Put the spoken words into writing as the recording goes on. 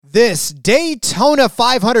This Daytona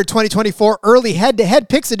 500 2024 early head-to-head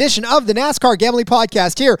picks edition of the NASCAR Gambling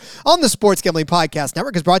Podcast here on the Sports Gambling Podcast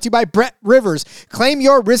Network is brought to you by Brett Rivers. Claim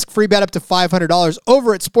your risk-free bet up to $500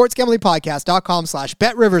 over at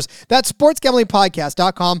sportsgamblingpodcast.com/BetRivers. That's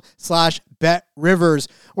sportsgamblingpodcast.com/BetRivers.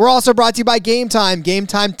 We're also brought to you by Game Time. Game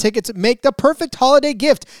Time tickets make the perfect holiday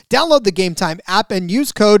gift. Download the Game Time app and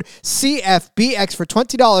use code CFBX for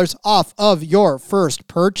 $20 off of your first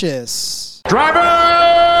purchase. Driver,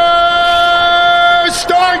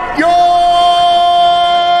 start your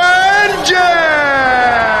engine!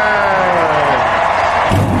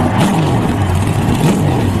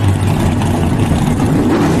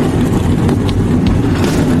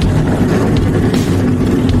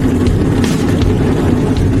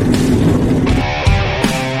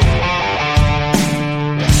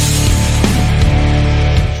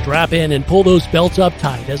 Strap in and pull those belts up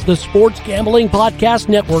tight as the Sports Gambling Podcast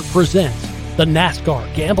Network presents the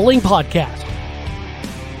NASCAR Gambling Podcast.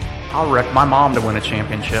 I'll wreck my mom to win a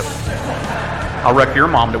championship. I'll wreck your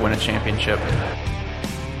mom to win a championship.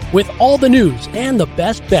 With all the news and the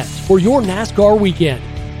best bets for your NASCAR weekend.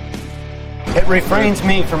 It refrains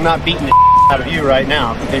me from not beating the out of you right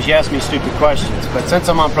now because you ask me stupid questions. But since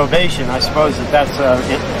I'm on probation, I suppose that's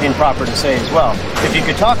improper to say as well. If you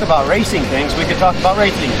could talk about racing things, we could talk about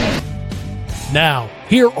racing things. Now,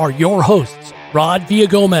 here are your hosts, Rod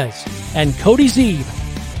Villagomez and Cody Zeeb.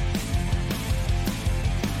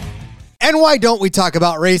 And why don't we talk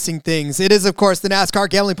about racing things? It is, of course, the NASCAR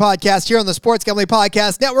Gambling Podcast here on the Sports Gambling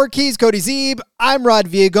Podcast Network. He's Cody Zeeb. I'm Rod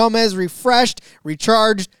Villagomez, refreshed,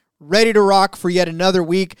 recharged, ready to rock for yet another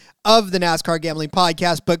week of the NASCAR Gambling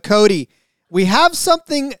Podcast. But Cody, we have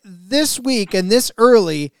something this week and this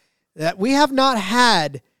early that we have not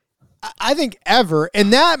had, I think, ever.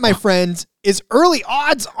 And that, my friends, is early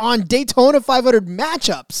odds on Daytona 500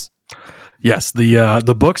 matchups. Yes,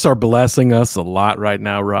 the books are blessing us a lot right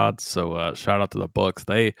now, Rod. So shout out to the books.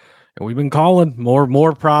 And we've been calling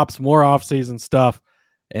more props, more off-season stuff,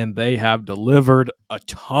 and they have delivered a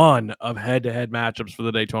ton of head-to-head matchups for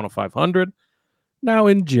the Daytona 500. Now,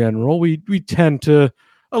 in general, we tend to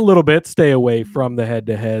a little bit stay away from the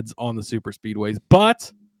head-to-heads on the super speedways,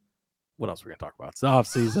 but what else are we going to talk about? It's the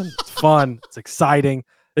off-season. It's fun. It's exciting.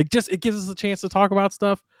 It gives us a chance to talk about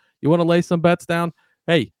stuff. You want to lay some bets down?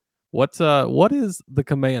 Hey, what is the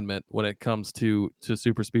commandment when it comes to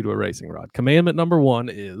super speedway racing, Rod? Commandment number 1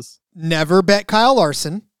 is never bet Kyle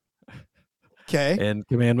Larson. Okay. And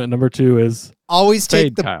commandment number 2 is always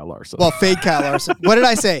take Kyle Larson. Well, fade Kyle Larson. What did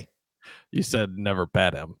I say? You said never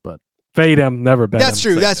bet him, but fade him, never bet him. That's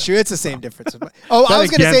true. It's the same difference. Oh, I was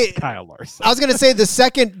going to say Kyle Larson. I was going to say the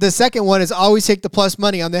second one is always take the plus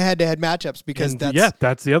money on the head-to-head matchups because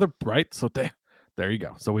that's the other, right? So there you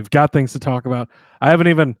go. So we've got things to talk about. I haven't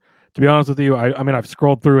even, to be honest with you, I mean, I've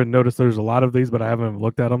scrolled through and noticed there's a lot of these, but I haven't even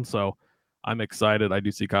looked at them. So I'm excited. I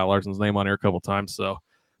do see Kyle Larson's name on here a couple times. So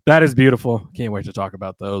that is beautiful. Can't wait to talk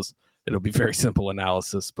about those. It'll be very simple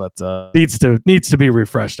analysis, but needs to be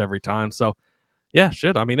refreshed every time. So yeah,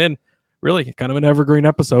 shit. I mean, and really kind of an evergreen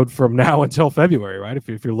episode from now until February, right? If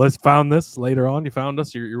you found this later on, you found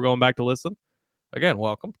us, you're going back to listen. Again,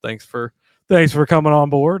 welcome. Thanks for coming on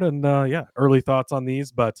board. And early thoughts on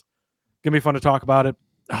these, but gonna be fun to talk about it.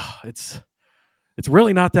 It's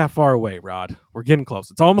really not that far away, Rod. We're getting close.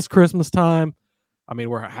 It's almost Christmas time. I mean,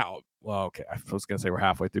 okay. I was gonna say we're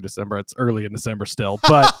halfway through December. It's early in December still,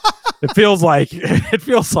 but it feels like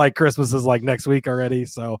Christmas is like next week already.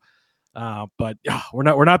 So, but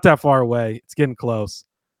we're not that far away. It's getting close,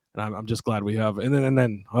 and I'm just glad we have. And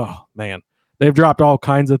then oh man, they've dropped all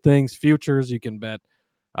kinds of things. Futures, you can bet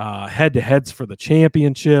head-to-heads for the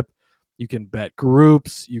championship. You can bet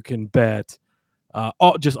groups. You can bet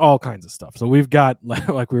all kinds of stuff. So we've got,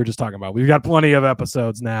 like we were just talking about, we've got plenty of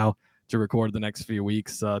episodes now to record the next few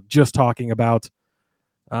weeks. Just talking about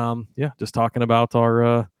our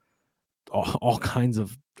all kinds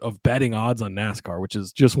of betting odds on NASCAR, which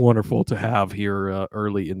is just wonderful to have here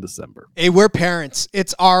early in December. Hey, we're parents.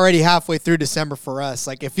 It's already halfway through December for us.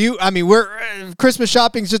 Like we're Christmas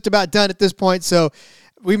shopping's just about done at this point, so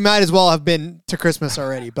we might as well have been to Christmas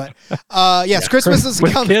already. But yes, Christmas is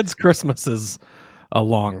coming. With kids, Christmas is a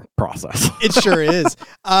long process. It sure is.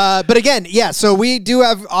 But again, yeah, so we do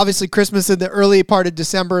have obviously Christmas in the early part of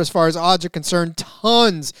December as far as odds are concerned.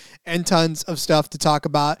 Tons and tons of stuff to talk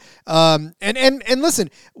about. And listen,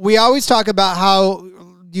 we always talk about how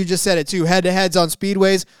you just said it too, head-to-heads on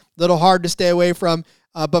speedways, a little hard to stay away from.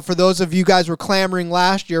 But for those of you guys who were clamoring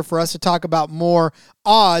last year for us to talk about more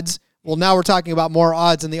odds, well, now we're talking about more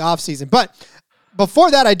odds in the offseason. But before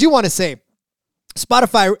that, I do want to say,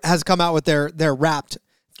 Spotify has come out with their Wrapped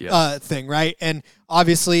thing, right? And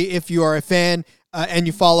obviously, if you are a fan and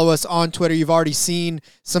you follow us on Twitter, you've already seen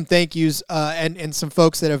some thank yous and some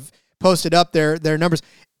folks that have posted up their numbers.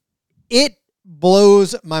 It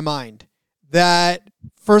blows my mind that,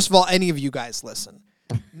 first of all, any of you guys listen.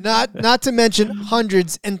 Not to mention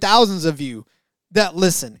hundreds and thousands of you that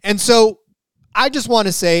listen. And so I just want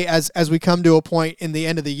to say, as we come to a point in the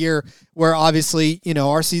end of the year where obviously,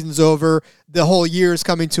 our season's over, the whole year is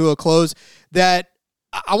coming to a close, that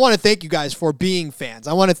I want to thank you guys for being fans.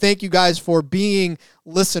 I want to thank you guys for being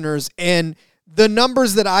listeners. And the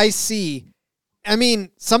numbers that I see, I mean,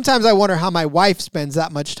 sometimes I wonder how my wife spends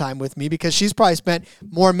that much time with me, because she's probably spent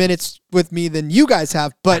more minutes with me than you guys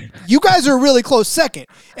have, but you guys are a really close second.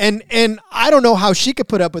 And I don't know how she could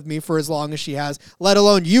put up with me for as long as she has, let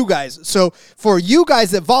alone you guys. So for you guys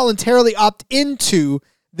that voluntarily opt into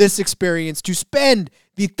this experience to spend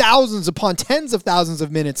the thousands upon tens of thousands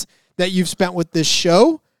of minutes that you've spent with this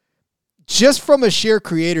show, just from a sheer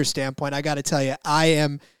creator standpoint, I got to tell you, I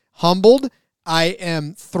am humbled. I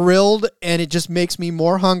am thrilled, and it just makes me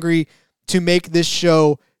more hungry to make this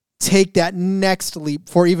show take that next leap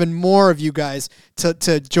for even more of you guys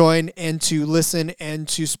to join and to listen and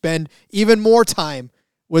to spend even more time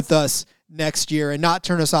with us next year and not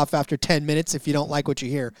turn us off after 10 minutes if you don't like what you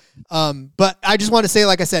hear. But I just want to say,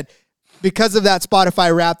 like I said, because of that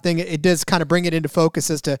Spotify Wrap thing, it does kind of bring it into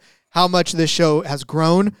focus as to how much this show has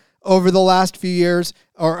grown over the last few years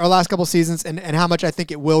or last couple seasons, and how much I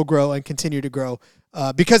think it will grow and continue to grow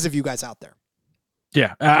because of you guys out there.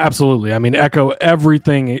 Yeah, absolutely. I mean, echo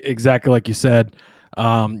everything exactly like you said.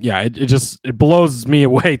 It blows me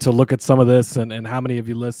away to look at some of this and how many of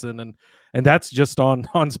you listen, and that's just on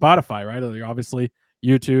Spotify, right? Obviously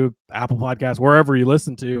YouTube, Apple Podcasts, wherever you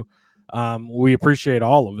listen to. We appreciate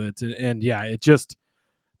all of it. And yeah, it just,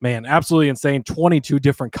 man, absolutely insane. 22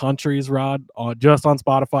 different countries, Rod, just on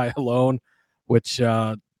Spotify alone, which,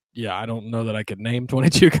 I don't know that I could name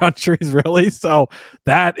 22 countries really. So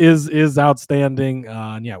that is outstanding.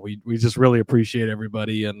 And yeah, we just really appreciate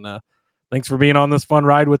everybody. And thanks for being on this fun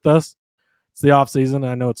ride with us. It's the off season.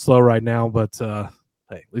 I know it's slow right now, but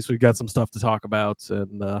hey, at least we've got some stuff to talk about.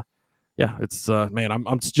 And it's man,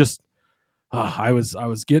 I'm just, I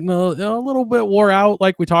was getting a little bit wore out,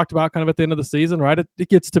 like we talked about kind of at the end of the season, right? It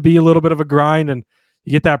gets to be a little bit of a grind, and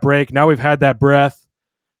you get that break. Now we've had that breath,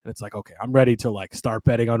 and it's like, okay, I'm ready to like start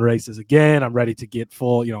betting on races again. I'm ready to get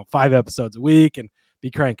full, 5 episodes a week and be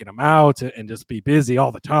cranking them out and just be busy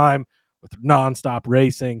all the time with nonstop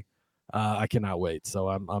racing. I cannot wait. So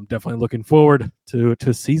I'm definitely looking forward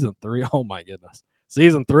to season 3. Oh my goodness,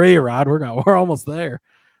 season 3, Rod. We're almost there.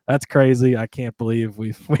 That's crazy. I can't believe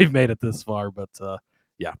we've made it this far, but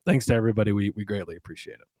thanks to everybody. We greatly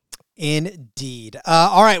appreciate it. Indeed.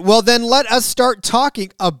 All right. Well, then let us start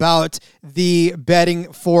talking about the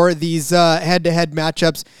betting for these head-to-head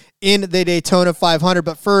matchups in the Daytona 500.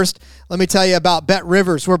 But first, let me tell you about Bet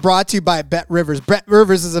Rivers. We're brought to you by Bet Rivers. Bet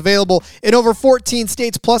Rivers is available in over 14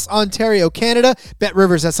 states plus Ontario, Canada. Bet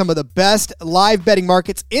Rivers has some of the best live betting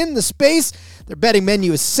markets in the space. Their betting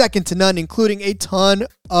menu is second to none, including a ton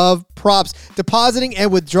of props. Depositing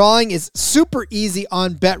and withdrawing is super easy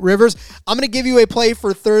on Bet Rivers. I'm going to give you a play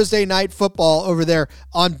for Thursday night football over there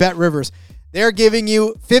on Bet Rivers. They're giving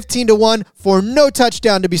you 15-1 for no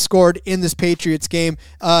touchdown to be scored in this Patriots game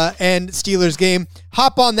and Steelers game.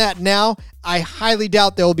 Hop on that now. I highly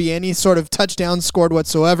doubt there will be any sort of touchdown scored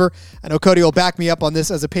whatsoever. I know Cody will back me up on this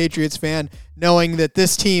as a Patriots fan, knowing that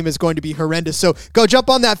this team is going to be horrendous. So go jump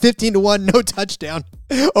on that 15-1, no touchdown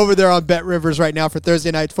over there on Bet Rivers right now for Thursday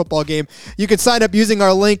night football game. You can sign up using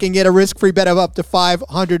our link and get a risk-free bet of up to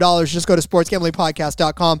 $500. Just go to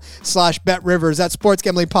sportsgamblingpodcast.com/BetRivers. That's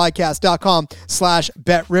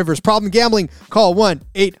sportsgamblingpodcast.com/BetRivers. Problem gambling? Call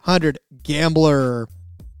 1-800-GAMBLER.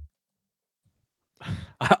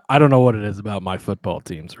 I don't know what it is about my football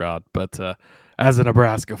teams, Rod, but as a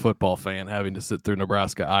Nebraska football fan, having to sit through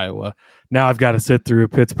Nebraska, Iowa, now I've got to sit through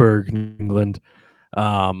Pittsburgh, New England.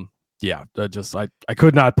 I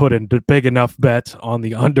could not put in a big enough bet on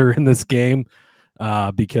the under in this game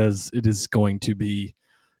because it is going to be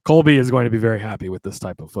Colby is going to be very happy with this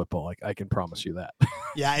type of football. I can promise you that.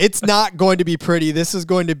 Yeah, it's not going to be pretty. This is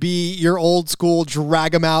going to be your old school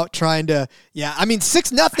drag them out trying to. Yeah, I mean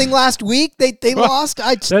 6-0 last week. They lost.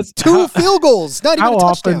 That's 2 field goals. Not even a touchdown. How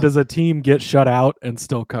often does a team get shut out and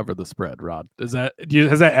still cover the spread, Rod? Has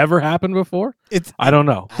that ever happened before? I don't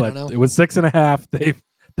know, but it was 6.5.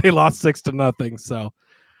 They lost 6-0. So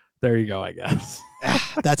there you go, I guess.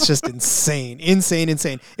 That's just insane.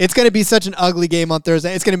 It's going to be such an ugly game on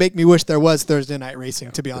Thursday. It's going to make me wish there was Thursday night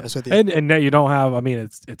racing, to be honest with you. And you don't have, I mean,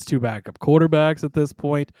 it's 2 backup quarterbacks at this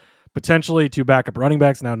point. potentially 2 backup running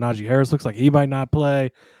backs. Now Najee Harris looks like he might not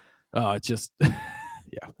play. It's just,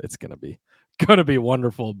 yeah, it's gonna be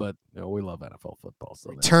wonderful. But we love NFL football.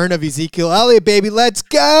 So Return of Ezekiel Elliott, baby. Let's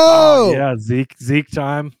go. Oh, yeah, Zeke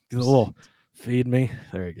time. A little feed me.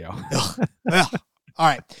 There you go. Well, all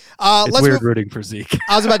right. It's let's weird rooting for Zeke.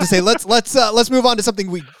 I was about to say let's move on to something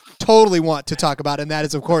we totally want to talk about, and that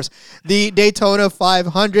is, of course, the Daytona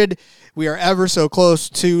 500. We are ever so close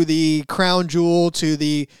to the crown jewel, to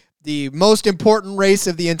the most important race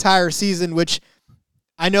of the entire season, which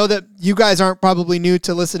I know that you guys aren't probably new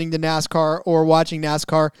to listening to NASCAR or watching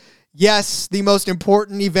NASCAR. Yes, the most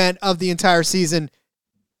important event of the entire season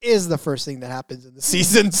is the first thing that happens in the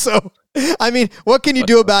season. So, I mean, what can you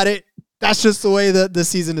do about it? That's just the way that the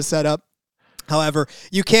season is set up. However,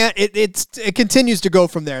 you can't. It continues to go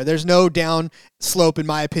from there. There's no down slope, in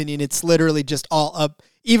my opinion. It's literally just all up.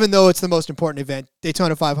 Even though it's the most important event,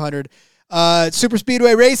 Daytona 500, super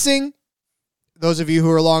speedway racing. Those of you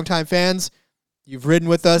who are longtime fans, you've ridden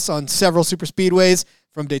with us on several super speedways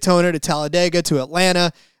from Daytona to Talladega to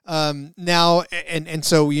Atlanta. Now, and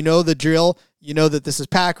so you know the drill. You know that this is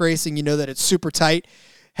pack racing. You know that it's super tight.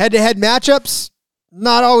 Head-to-head matchups,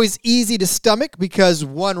 not always easy to stomach because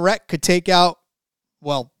one wreck could take out,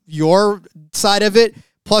 well, your side of it,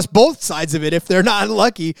 plus both sides of it if they're not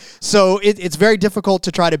lucky. So it's very difficult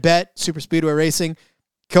to try to bet super speedway racing.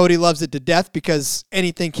 Cody loves it to death because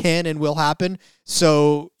anything can and will happen.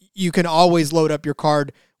 So you can always load up your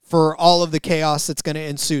card for all of the chaos that's going to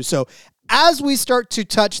ensue. So as we start to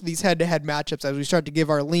touch these head-to-head matchups, as we start to give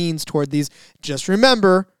our leans toward these, just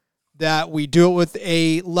remember that we do it with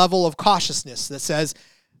a level of cautiousness that says,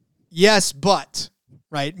 yes, but,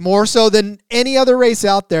 right? More so than any other race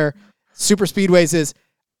out there, super speedways is,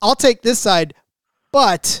 I'll take this side,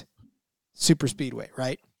 but super speedway,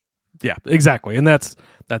 right? Yeah, exactly. And that's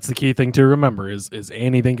the key thing to remember is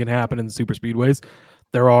anything can happen in the super speedways.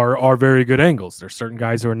 There are very good angles. There's certain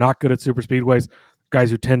guys who are not good at super speedways, guys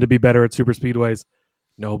who tend to be better at super speedways.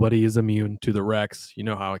 Nobody is immune to the wrecks. You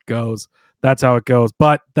know how it goes. That's how it goes.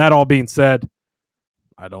 But that all being said,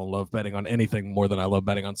 I don't love betting on anything more than I love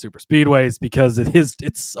betting on super speedways because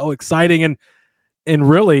it's so exciting and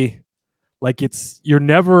really like you're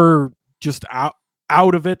never just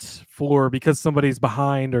out of it because somebody's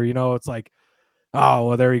behind or it's like, oh,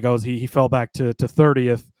 well, there he goes. He fell back to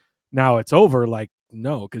 30th. Now it's over. Like,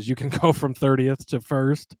 no, because you can go from 30th to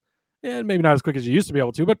first and maybe not as quick as you used to be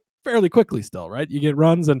able to, but fairly quickly still, right? You get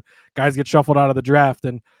runs and guys get shuffled out of the draft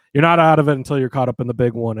and you're not out of it until you're caught up in the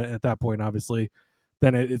big one. At that point, obviously,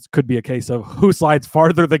 then it could be a case of who slides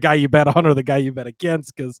farther, the guy you bet on or the guy you bet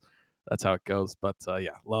against, because that's how it goes. But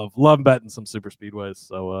yeah, love betting some super speedways.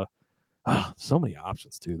 So so many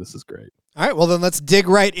options too. This is great. All right, well then let's dig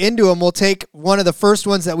right into them. We'll take one of the first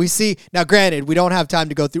ones that we see. Now, granted, we don't have time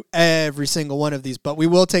to go through every single one of these, but we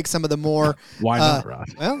will take some of the more. Why not, Rod?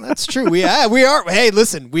 Well, that's true. We are. Hey,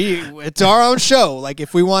 listen, it's our own show. Like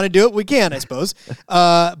if we want to do it, we can, I suppose.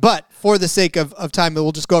 But for the sake of time,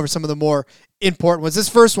 we'll just go over some of the more important ones. This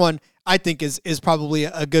first one, I think, is probably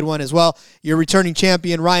a good one as well. Your returning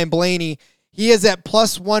champion, Ryan Blaney. He is at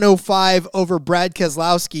plus 105 over Brad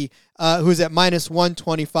Keselowski, who's at minus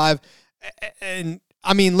 125. And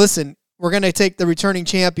I mean, listen, we're going to take the returning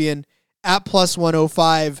champion at plus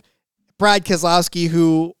 105. Brad Keselowski,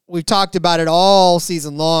 who we've talked about it all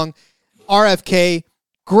season long. RFK,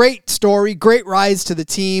 great story, great rise to the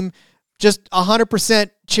team. Just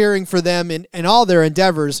 100% cheering for them in all their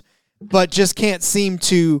endeavors, but just can't seem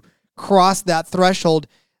to cross that threshold.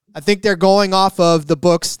 I think they're going off of the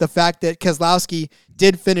books, the fact that Keselowski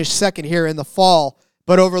did finish second here in the fall,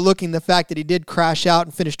 but overlooking the fact that he did crash out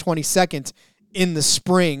and finish 22nd in the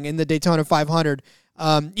spring in the Daytona 500,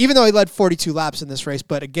 even though he led 42 laps in this race.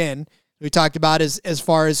 But again, we talked about as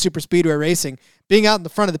far as super speedway racing, being out in the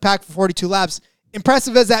front of the pack for 42 laps,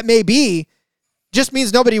 impressive as that may be, just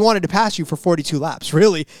means nobody wanted to pass you for 42 laps,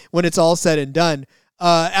 really, when it's all said and done.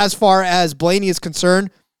 As far as Blaney is concerned,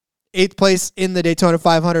 8th place in the Daytona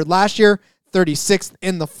 500 last year, 36th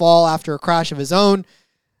in the fall after a crash of his own.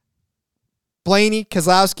 Blaney,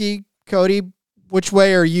 Keselowski, Cody, which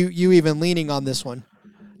way are you even leaning on this one?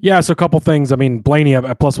 Yeah, so a couple things. I mean, Blaney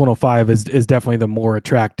at plus 105 is definitely the more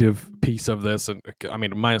attractive piece of this. And I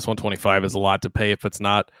mean, minus 125 is a lot to pay if it's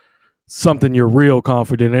not something you're real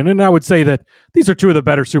confident in. And I would say that these are two of the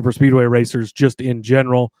better super speedway racers just in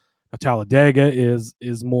general. Talladega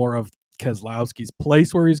is more of Keselowski's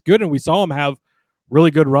place where he's good, and we saw him have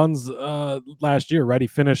really good runs last year, right?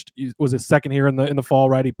 He was his second here in the fall,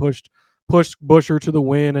 right? He pushed Buescher to the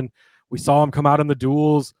win, and we saw him come out in the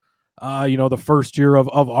duels, the first year of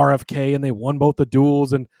RFK, and they won both the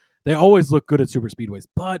duels, and They always look good at super speedways.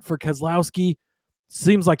 But for Keselowski,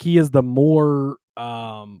 seems like he is the more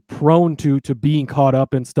prone to being caught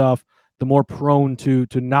up in stuff, the more prone to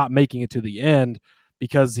not making it to the end,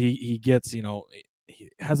 because he gets, he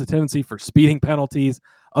has a tendency for speeding penalties,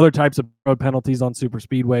 other types of road penalties on super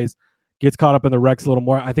speedways, gets caught up in the wrecks a little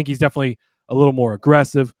more. I think he's definitely a little more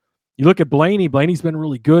aggressive. You look at Blaney. Blaney's been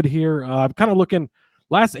really good here. I'm kind of looking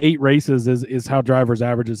last 8 races is how drivers'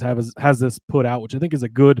 averages has this put out, which I think is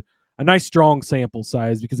a nice strong sample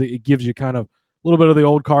size, because it gives you kind of a little bit of the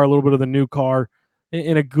old car, a little bit of the new car,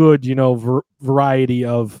 in a good variety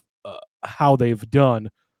of how they've done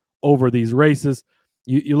over these races.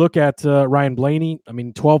 You look at Ryan Blaney. I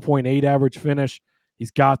mean, 12.8 average finish.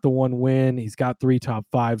 He's got the 1 win. He's got 3 top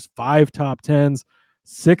 5s, 5 top 10s.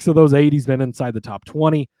 6 of those 8 he's been inside the top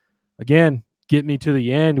 20. Again, get me to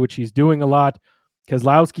the end, which he's doing a lot.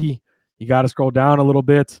 Keselowski, you got to scroll down a little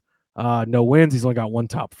bit. No wins. He's only got 1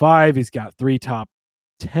 top 5. He's got 3 top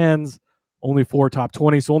 10s, only 4 top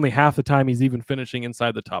 20. So only half the time he's even finishing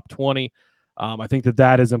inside the top 20. I think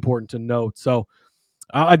that is important to note. So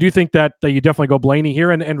I do think that you definitely go Blaney here.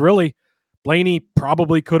 And really, Blaney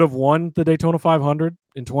probably could have won the Daytona 500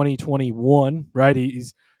 in 2021, right?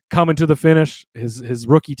 He's coming to the finish. His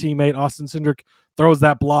rookie teammate, Austin Cindric, throws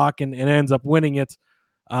that block and ends up winning it.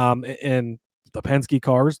 And the Penske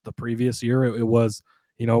cars, the previous year, it was,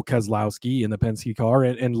 Keselowski in the Penske car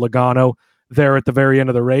and Logano there at the very end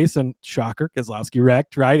of the race. And shocker, Keselowski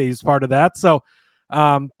wrecked, right? He's part of that. So,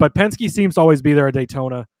 but Penske seems to always be there at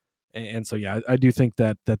Daytona. And so, yeah, I do think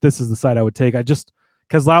that this is the side I would take.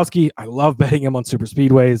 Keselowski, I love betting him on super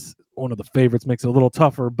speedways. One of the favorites, makes it a little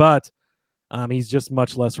tougher, but he's just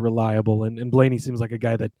much less reliable. And Blaney seems like a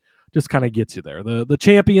guy that just kind of gets you there. The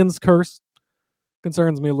champion's curse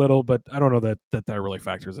concerns me a little, but I don't know that really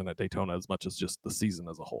factors in at Daytona as much as just the season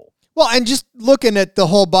as a whole. Well, and just looking at the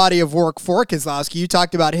whole body of work for Keselowski, you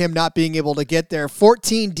talked about him not being able to get there.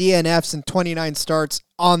 14 DNFs and 29 starts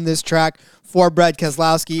on this track for Brad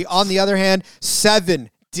Keselowski. On the other hand,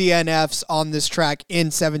 7 DNFs on this track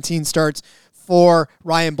in 17 starts for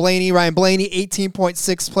Ryan Blaney. Ryan Blaney,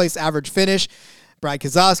 18.6 place average finish. Brad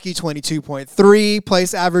Keselowski, 22.3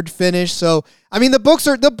 place average finish. So, I mean, the books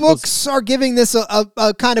are giving this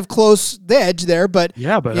a kind of close edge there, but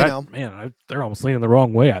yeah, but they're almost leaning the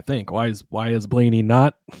wrong way. I think why is Blaney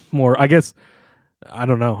not more? I guess I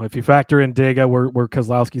don't know if you factor in Dega, where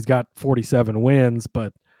Keselowski's got 47 wins,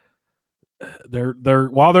 but they're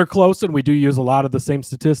while they're close, and we do use a lot of the same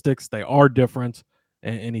statistics, they are different,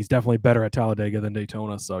 and he's definitely better at Talladega than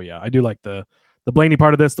Daytona. So yeah, I do like the Blaney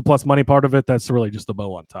part of this, the plus money part of it. That's really just the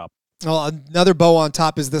bow on top. Well, another bow on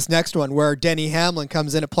top is this next one, where Denny Hamlin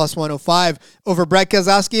comes in at plus 105 over Brad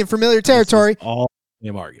Keselowski in familiar territory. All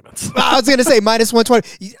same arguments. I was going to say minus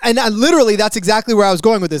 120. And literally, that's exactly where I was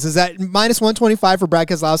going with this, is that minus 125 for Brad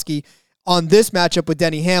Keselowski on this matchup with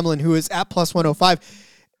Denny Hamlin, who is at plus 105.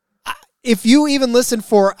 If you even listen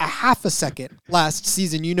for a half a second last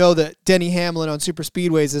season, you know that Denny Hamlin on super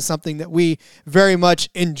speedways is something that we very much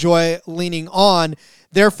enjoy leaning on.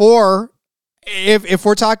 Therefore, if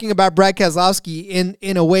we're talking about Brad Keselowski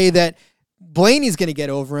in a way that Blaney's going to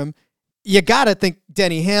get over him, you got to think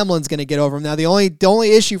Denny Hamlin's going to get over him. Now, the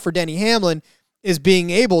only issue for Denny Hamlin is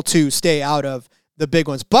being able to stay out of the big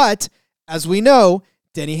ones. But as we know,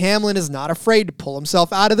 Denny Hamlin is not afraid to pull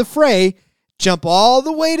himself out of the fray, jump all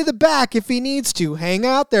the way to the back if he needs to, hang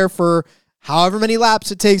out there for however many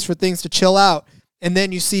laps it takes for things to chill out. And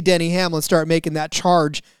then you see Denny Hamlin start making that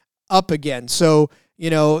charge up again. So,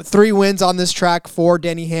 3 wins on this track for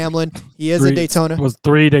Denny Hamlin. He is a Daytona. It was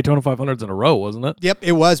 3 Daytona 500s in a row, wasn't it? Yep,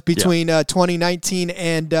 it was between 2019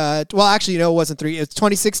 and, it wasn't 3. It's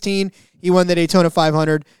 2016. He won the Daytona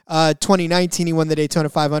 500. 2019, he won the Daytona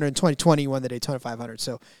 500. And 2020, he won the Daytona 500.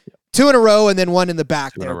 So 2 in a row and then 1 in the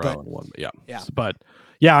back there. But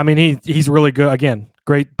yeah, I mean, he's really good. Again,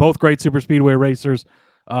 both great super speedway racers.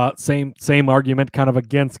 Same argument kind of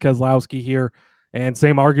against Keselowski here, and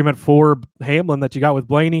same argument for Hamlin that you got with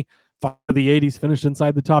Blaney. 5 of the 80s finished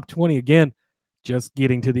inside the top 20. Again, just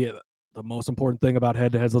getting to the most important thing about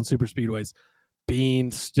head-to-heads on super speedways,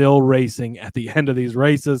 being still racing at the end of these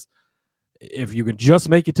races. If you can just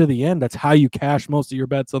make it to the end, that's how you cash most of your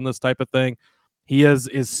bets on this type of thing. He is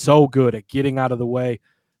so good at getting out of the way,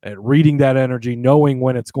 at reading that energy, knowing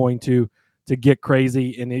when it's going to get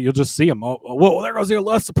crazy, and you'll just see him. Oh, whoa, there goes the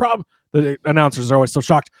 11. That's the problem. The announcers are always so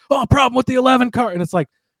shocked. Oh, problem with the 11 car. And it's like,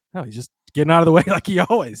 no, he's just getting out of the way like he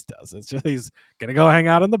always does. It's just he's going to go hang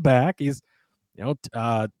out in the back. He's,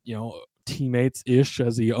 teammates-ish,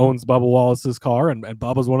 as he owns Bubba Wallace's car, and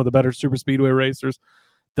Bubba's one of the better super speedway racers.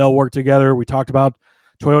 They'll work together. We talked about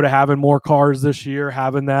Toyota having more cars this year,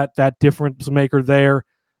 having that difference maker there.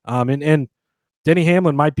 And Denny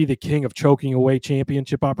Hamlin might be the king of choking away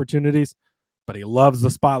championship opportunities, but he loves the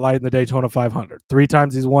spotlight in the Daytona 500. 3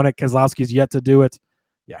 times he's won it. Keselowski's yet to do it.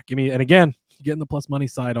 Yeah, give me, and again, getting the plus money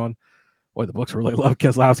side on. Boy, the books really love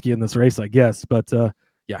Keselowski in this race, I guess. But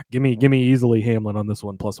yeah, give me easily Hamlin on this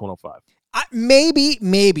one, plus 105.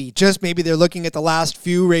 Maybe, just maybe they're looking at the last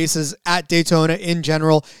few races at Daytona in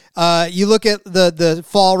general. You look at the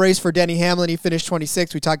fall race for Denny Hamlin. He finished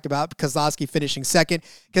 26th. We talked about Keselowski finishing second.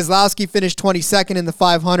 Keselowski finished 22nd in the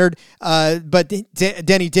 500, but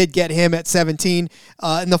Denny did get him at 17.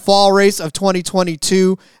 In the fall race of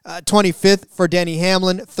 2022, 25th for Denny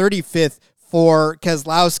Hamlin, 35th for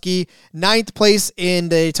Keselowski, 9th place in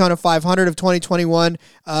the Daytona 500 of 2021,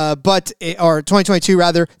 or 2022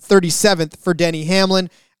 rather, 37th for Denny Hamlin.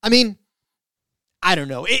 I mean, I don't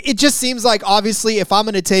know. It just seems like, obviously, if I'm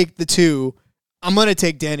going to take the two, I'm going to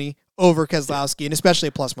take Denny over Keselowski, and especially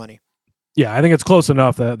at plus money. Yeah, I think it's close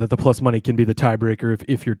enough that the plus money can be the tiebreaker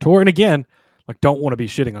if you're Tour. And again, like, don't want to be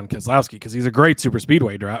shitting on Keselowski because he's a great super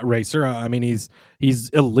speedway racer. I mean, he's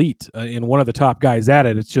elite and one of the top guys at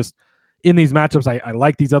it. It's just, in these matchups, I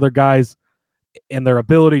like these other guys and their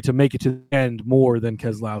ability to make it to the end more than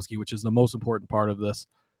Keselowski, which is the most important part of this.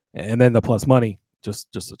 And then the plus money,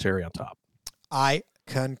 just a cherry on top. I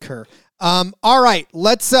concur. All right,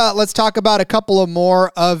 let's talk about a couple of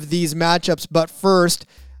more of these matchups. But first,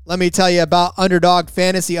 let me tell you about Underdog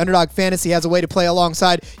Fantasy. Underdog Fantasy has a way to play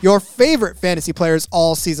alongside your favorite fantasy players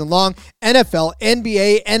all season long. NFL,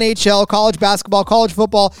 NBA, NHL, college basketball, college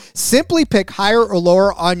football. Simply pick higher or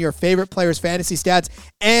lower on your favorite players' fantasy stats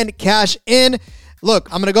and cash in.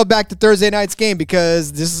 Look, I'm going to go back to Thursday night's game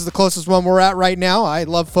because this is the closest one we're at right now. I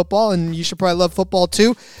love football, and you should probably love football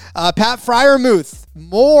too. Pat Freiermuth,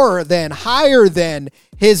 higher than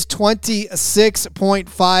his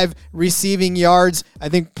 26.5 receiving yards. I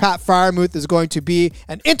think Pat Freiermuth is going to be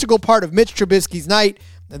an integral part of Mitch Trubisky's night.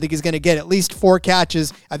 I think he's going to get at least 4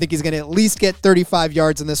 catches. I think he's going to at least get 35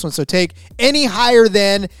 yards in this one. So take any higher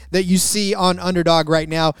than that you see on Underdog right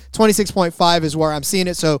now. 26.5 is where I'm seeing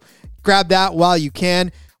it. So grab that while you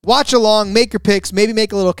can. Watch along, make your picks, maybe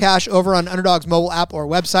make a little cash over on Underdog's mobile app or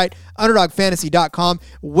website, underdogfantasy.com.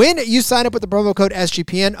 When you sign up with the promo code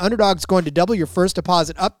SGPN, Underdog's going to double your first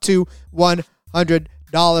deposit up to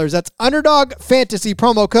 $100. That's Underdog Fantasy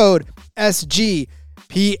promo code SGPN.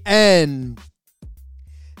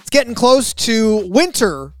 It's getting close to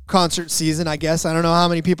winter concert season, I guess. I don't know how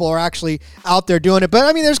many people are actually out there doing it, but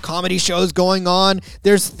I mean, there's comedy shows going on.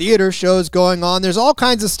 There's theater shows going on. There's all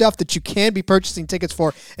kinds of stuff that you can be purchasing tickets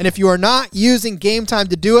for. And if you are not using Game Time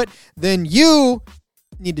to do it, then you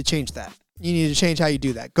need to change that. You need to change how you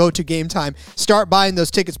do that. Go to Game Time. Start buying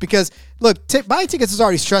those tickets because, look, buying tickets is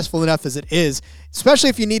already stressful enough as it is, especially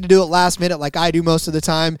if you need to do it last minute like I do most of the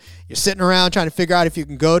time. You're sitting around trying to figure out if you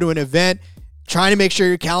can go to an event, trying to make sure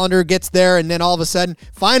your calendar gets there, and then all of a sudden,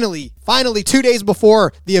 finally, 2 days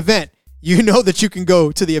before the event, you know that you can go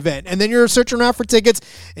to the event. And then you're searching around for tickets,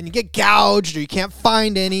 and you get gouged, or you can't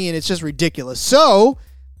find any, and it's just ridiculous. So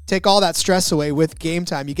take all that stress away with Game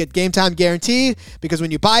Time. You get Game Time guarantee because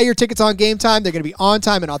when you buy your tickets on Game Time, they're going to be on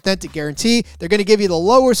time and authentic guarantee. They're going to give you the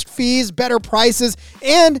lowest fees, better prices,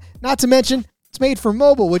 and not to mention, it's made for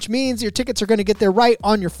mobile, which means your tickets are going to get there right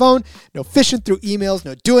on your phone. No fishing through emails,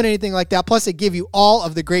 no doing anything like that. Plus, they give you all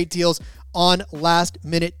of the great deals on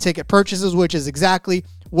last-minute ticket purchases, which is exactly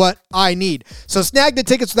what I need. So snag the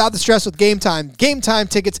tickets without the stress with Game Time. Game Time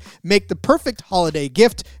tickets make the perfect holiday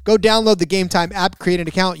gift. Go download the Game Time app, create an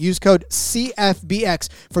account, use code CFBX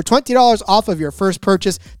for $20 off of your first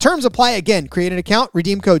purchase. Terms apply. Again, create an account,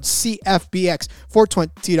 redeem code CFBX for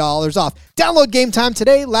 $20 off. Download Game Time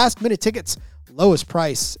today. Last-minute tickets. Lowest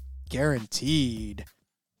price guaranteed.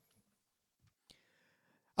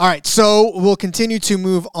 All right, so we'll continue to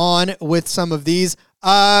move on with some of these.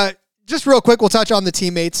 Just real quick, we'll touch on the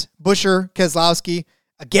teammates. Buescher, Keselowski.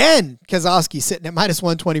 Again, Keselowski sitting at minus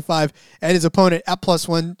 125 and his opponent at plus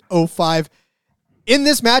 105. In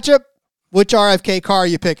this matchup, which RFK car are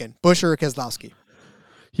you picking, Buescher or Keselowski?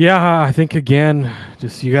 Yeah, I think, again,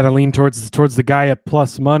 just you got to lean towards the guy at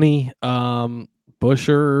plus money.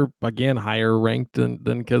 Buescher, again, higher ranked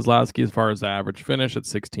than Keselowski as far as average finish at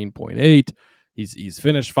 16.8. He's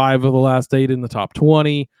finished 5 of the last 8 in the top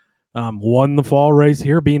 20. Won the fall race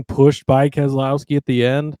here, being pushed by Keselowski at the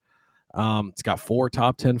end. It's got 4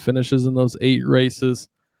 top 10 finishes in those 8 races.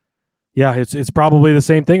 Yeah, it's probably the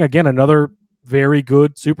same thing. Again, another very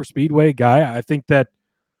good super speedway guy. I think that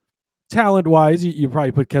talent-wise, you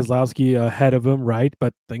probably put Keselowski ahead of him, right?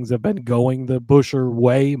 But things have been going the Buescher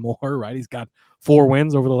way more, right? He's got 4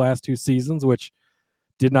 wins over the last 2 seasons, which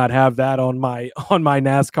did not have that on my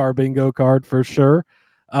NASCAR bingo card for sure.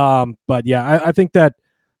 But yeah, I think that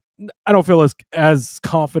I don't feel as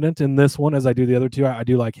confident in this one as I do the other two. I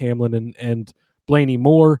do like Hamlin and Blaney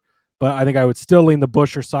more, but I think I would still lean the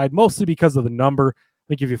Buescher side, mostly because of the number. I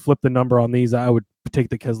think if you flip the number on these, I would take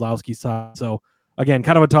the Keselowski side. So again,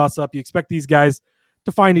 kind of a toss-up. You expect these guys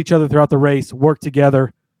to find each other throughout the race, work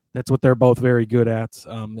together. That's what they're both very good at,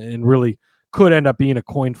 and really could end up being a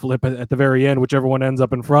coin flip at the very end, whichever one ends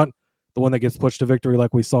up in front, the one that gets pushed to victory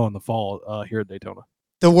like we saw in the fall here at Daytona.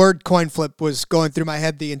 The word coin flip was going through my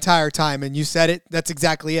head the entire time, and you said it. That's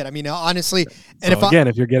exactly it. I mean, honestly, and so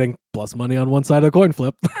if you're getting plus money on one side of the coin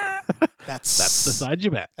flip, that's the side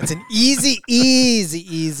you bet. That's an easy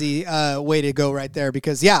way to go right there,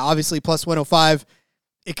 because obviously plus 105,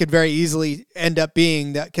 it could very easily end up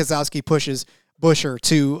being that Keselowski pushes Buescher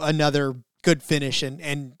to another good finish,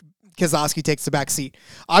 and Keselowski takes the back seat.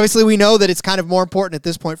 Obviously, we know that it's kind of more important at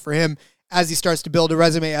this point for him as he starts to build a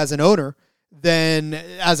resume as an owner than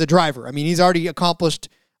as a driver. I mean, he's already accomplished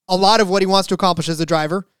a lot of what he wants to accomplish as a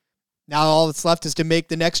driver. Now all that's left is to make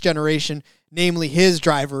the next generation, namely his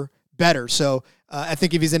driver, better. So I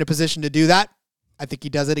think if he's in a position to do that, I think he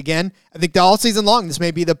does it again. I think all season long, this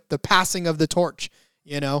may be the passing of the torch,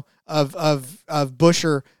 of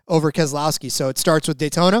Buescher over Keselowski. So it starts with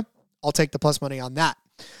Daytona. I'll take the plus money on that.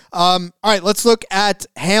 All right, let's look at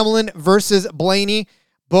Hamlin versus Blaney.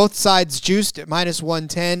 Both sides juiced at minus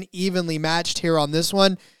 110, evenly matched here on this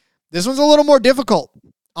one. This one's a little more difficult,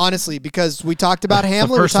 honestly, because we talked about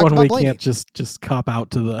Hamlin. The first we talked one about we Blaney. can't just cop out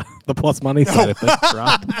to the plus money side of things,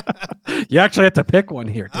 right? You actually have to pick one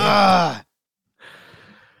here.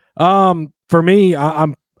 For me,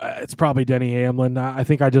 it's probably Denny Hamlin. I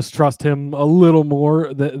think I just trust him a little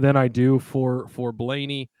more than I do for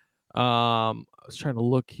Blaney. I was trying to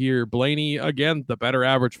look here. Blaney, again, the better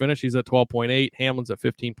average finish. He's at 12.8. Hamlin's at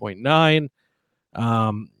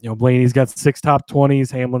 15.9. Blaney's got 6 top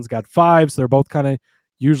 20s. Hamlin's got 5. So they're both kind of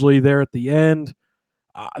usually there at the end.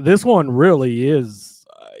 This one really is,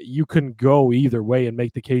 you can go either way and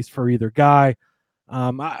make the case for either guy.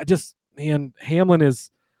 Hamlin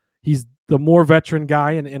he's the more veteran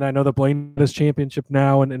guy, and I know that Blaney has championship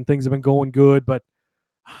now and things have been going good, but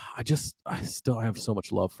I still have so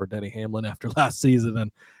much love for Denny Hamlin after last season,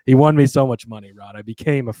 and he won me so much money, Rod. I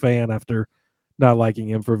became a fan after not liking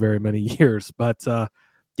him for very many years. But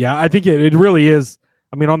I think it really is.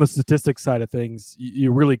 I mean, on the statistics side of things,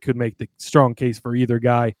 you really could make the strong case for either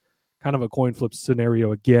guy. Kind of a coin flip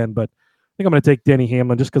scenario again, but I think I'm going to take Denny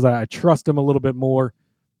Hamlin just because I trust him a little bit more.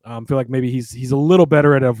 Feel like maybe he's a little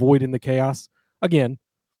better at avoiding the chaos. Again,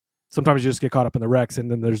 sometimes you just get caught up in the wrecks, and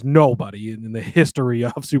then there's nobody in the history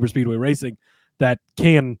of super speedway racing that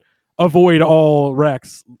can avoid all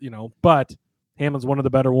wrecks, but Hamlin's one of the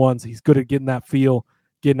better ones. He's good at getting that feel,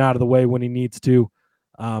 getting out of the way when he needs to.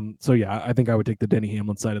 I think I would take the Denny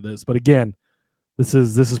Hamlin side of this. But again, this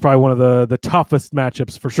is probably one of the toughest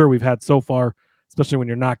matchups for sure we've had so far, especially when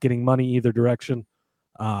you're not getting money either direction.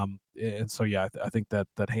 I think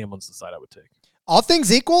that Hamlin's the side I would take. All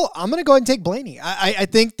things equal, I'm going to go ahead and take Blaney. I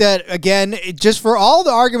think that, again, just for all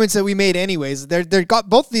the arguments that we made anyways,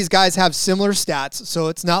 both of these guys have similar stats, so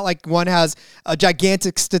it's not like one has a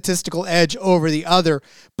gigantic statistical edge over the other.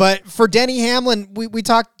 But for Denny Hamlin, we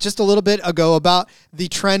talked just a little bit ago about the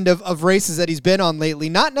trend of races that he's been on lately.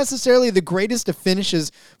 Not necessarily the greatest of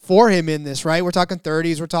finishes for him in this, right? We're talking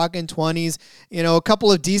 30s, we're talking 20s, a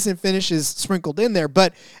couple of decent finishes sprinkled in there.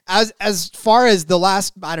 But as far as the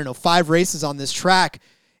last, 5 races on this track,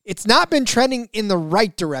 it's not been trending in the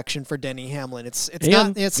right direction for Denny Hamlin. It's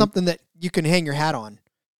something that you can hang your hat on.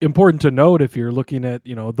 Important to note, if you're looking at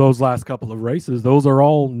those last couple of races, those are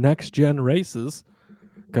all next gen races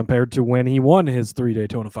compared to when he won his 3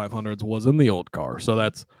 Daytona 500s was in the old car. So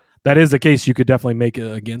that is a case you could definitely make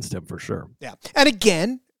against him for sure. Yeah, and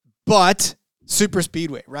again, but super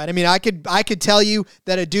speedway, right? I mean, I could tell you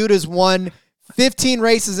that a dude has won 15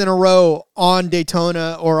 races in a row on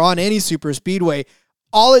Daytona or on any super speedway.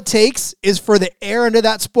 All it takes is for the air under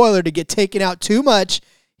that spoiler to get taken out too much,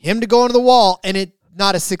 him to go into the wall, and it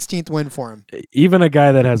not a 16th win for him. Even a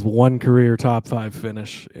guy that has one career top 5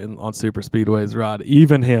 finish on super speedways, Rod,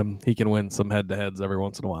 even him, he can win some head-to-heads every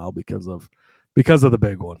once in a while because of the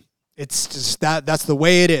big one. It's just that's the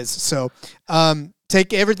way it is. So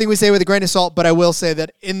take everything we say with a grain of salt, but I will say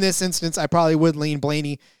that in this instance, I probably would lean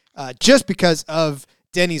Blaney just because of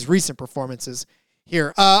Denny's recent performances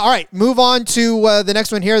here. All right, move on to the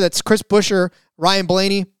next one here. That's Chris Buescher, Ryan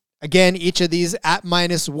Blaney. Again, each of these at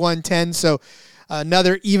minus 110. So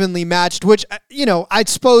another evenly matched, which, I'd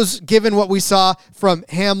suppose given what we saw from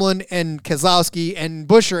Hamlin and Keselowski and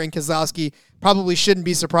Buescher and Keselowski, probably shouldn't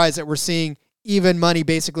be surprised that we're seeing even money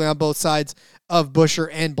basically on both sides of Buescher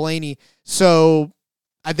and Blaney. So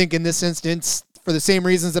I think in this instance, for the same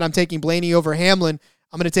reasons that I'm taking Blaney over Hamlin,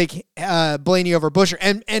 I'm going to take Blaney over Buescher.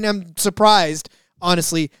 And I'm surprised,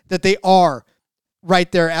 honestly, that they are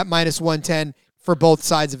right there at -110 for both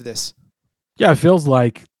sides of this. Yeah, it feels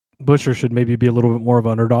like Buescher should maybe be a little bit more of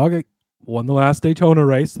an underdog. It won the last Daytona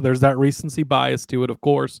race, so there's that recency bias to it, of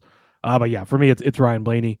course. But yeah, for me, it's Ryan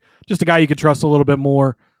Blaney, just a guy you could trust a little bit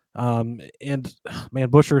more. And man,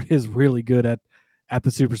 Buescher is really good at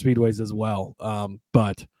the super speedways as well.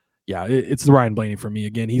 But yeah, it's the Ryan Blaney for me.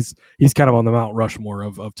 Again, he's kind of on the Mount Rushmore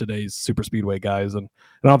of today's super speedway guys, and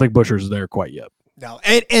I don't think Buescher's there quite yet. No,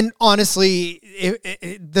 and honestly,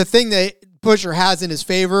 the thing that Buescher has in his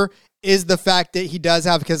favor is the fact that he does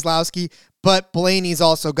have Keselowski, but Blaney's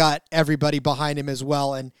also got everybody behind him as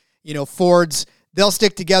well. And, Fords, they'll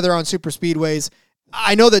stick together on super speedways.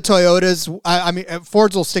 I know that Toyotas,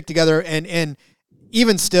 Fords will stick together, and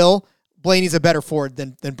even still, Blaney's a better Ford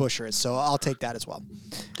than Buescher is. So I'll take that as well.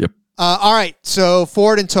 Yep. All right. So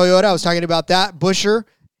Ford and Toyota, I was talking about that. Buescher,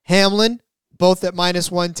 Hamlin, both at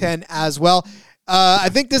 -110 as well. I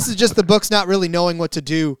think this is just the books not really knowing what to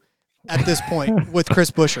do at this point with Chris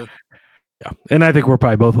Buescher. Yeah, and I think we're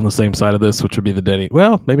probably both on the same side of this, which would be the Denny.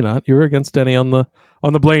 Well, maybe not. You were against Denny on the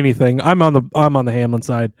Blaney thing. I'm on the Hamlin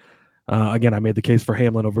side. Again, I made the case for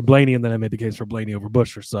Hamlin over Blaney, and then I made the case for Blaney over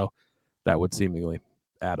Buescher. So that would seemingly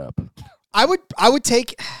add up. I would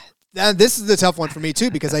take. This is the tough one for me too,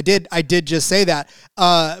 because I did just say that.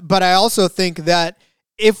 But I also think that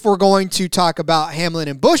if we're going to talk about Hamlin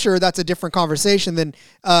and Buescher, that's a different conversation than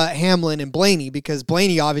Hamlin and Blaney, because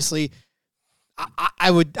Blaney obviously.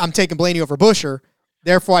 I'm taking Blaney over Buescher.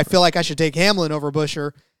 Therefore, I feel like I should take Hamlin over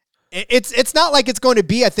Buescher. It's not like it's going to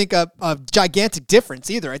be, I think, a gigantic difference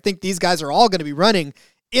either. I think these guys are all going to be running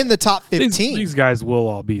in the top 15. These guys will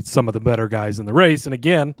all be some of the better guys in the race. And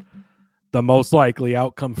again, the most likely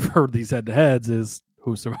outcome for these head-to-heads is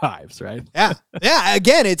who survives, right? Yeah.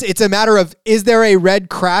 Again, it's a matter of, is there a red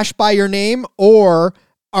crash by your name, or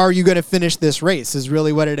are you going to finish this race is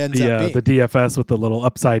really what it ends up being. The DFS with the little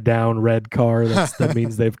upside down red car, that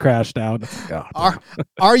means they've crashed out.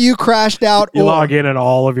 Are you crashed out? You log in and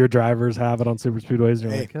all of your drivers have it on super speedways,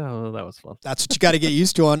 and you're like, oh, that was fun. That's what you got to get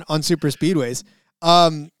used to on super speedways.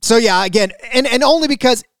 So yeah, again, and only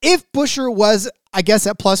because if Buescher was, I guess,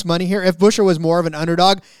 at plus money here, if Buescher was more of an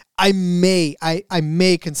underdog, I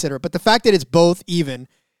may consider it. But the fact that it's both even,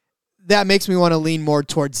 that makes me want to lean more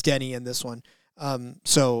towards Denny in this one.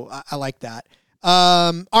 So I like that.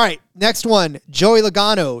 All right, next one, Joey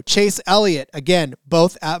Logano, Chase Elliott, again,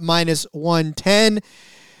 both at -110.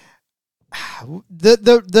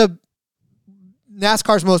 The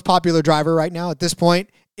NASCAR's most popular driver right now at this point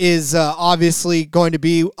is obviously going to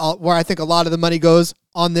be where I think a lot of the money goes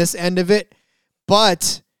on this end of it.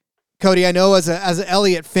 But Cody, I know as an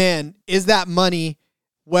Elliott fan, is that money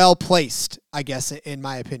well placed, I guess, in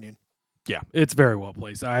my opinion? Yeah, it's very well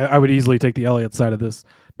placed. I would easily take the Elliott side of this,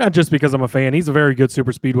 not just because I'm a fan. He's a very good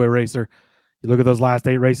super speedway racer. You look at those last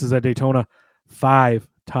 8 races at Daytona, 5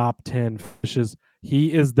 top 10 finishes.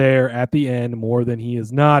 He is there at the end more than he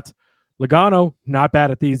is not. Logano, not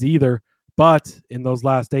bad at these either, but in those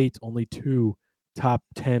last 8, only 2 top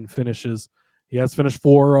 10 finishes. He has finished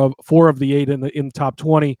 4 of the 8 in the top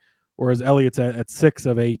 20, whereas Elliott's at 6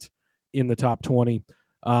 of 8 in the top 20.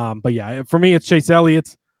 But yeah, for me, it's Chase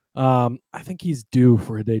Elliott. I think he's due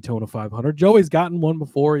for a Daytona 500. Joey's gotten one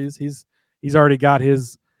before. He's already got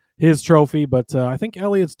his trophy, but I think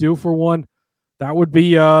Elliott's due for one. That would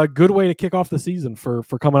be a good way to kick off the season for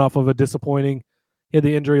coming off of a disappointing. He had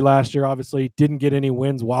the injury last year. Obviously, didn't get any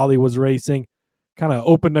wins while he was racing. Kind of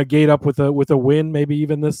opened a gate up with a win, maybe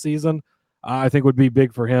even this season. I think would be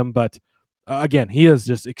big for him. But again, he is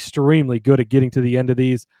just extremely good at getting to the end of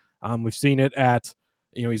these. We've seen it at,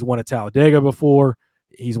 he's won at Talladega before.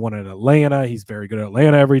 He's won at Atlanta. He's very good at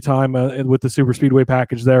Atlanta every time with the super speedway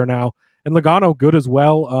package there now. And Logano, good as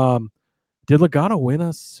well. Did Logano win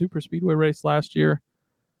a super speedway race last year?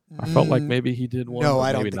 I felt like maybe he did one. No,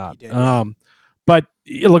 I don't maybe think not. he did. But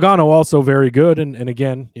Logano also very good. And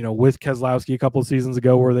again, with Keselowski a couple of seasons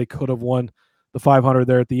ago where they could have won the 500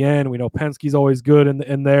 there at the end. We know Penske's always good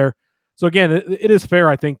in there. So again, it is fair,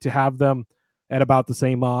 I think, to have them at about the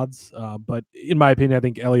same odds. But in my opinion, I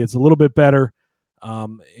think Elliott's a little bit better.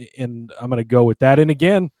 And I'm going to go with that. And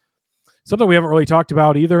again, something we haven't really talked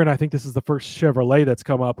about either, and I think this is the first Chevrolet that's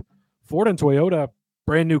come up. Ford and Toyota,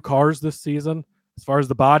 brand new cars this season. As far as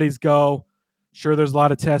the bodies go, sure, there's a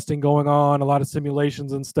lot of testing going on, a lot of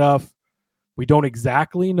simulations and stuff. We don't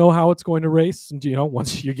exactly know how it's going to race. And,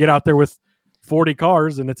 once you get out there with 40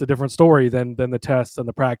 cars, and it's a different story than the tests and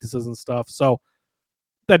the practices and stuff. So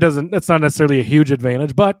that's not necessarily a huge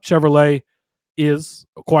advantage, but Chevrolet is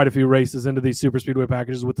quite a few races into these super speedway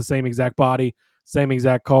packages with the same exact body, same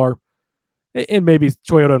exact car. And maybe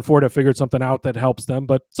Toyota and Ford have figured something out that helps them,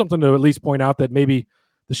 but something to at least point out that maybe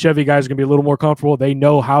the Chevy guys are going to be a little more comfortable. They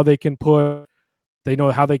know how they can they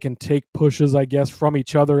know how they can take pushes, I guess, from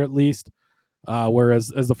each other at least. Whereas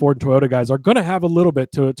the Ford and Toyota guys are going to have a little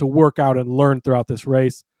bit to work out and learn throughout this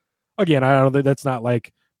race. Again, I don't think that's not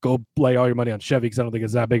like go lay all your money on Chevy because I don't think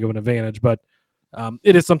it's that big of an advantage, but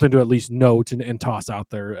it is something to at least note and toss out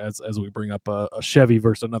there as we bring up a Chevy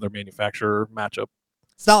versus another manufacturer matchup.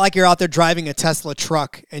 It's not like you're out there driving a Tesla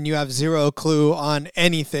truck and you have zero clue on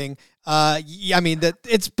anything. I mean, that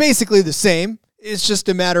it's basically the same. It's just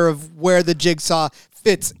a matter of where the jigsaw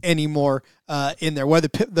fits anymore in there, where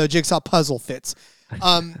the jigsaw puzzle fits.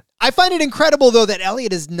 I find it incredible, though, that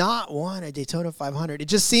Elliott has not won a Daytona 500. It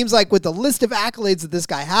just seems like with the list of accolades that this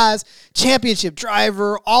guy has, championship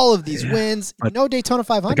driver, all of these wins, no Daytona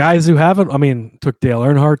 500. The guys who haven't, I mean, took Dale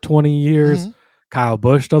Earnhardt 20 years. Mm-hmm. Kyle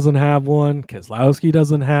Busch doesn't have one. Keselowski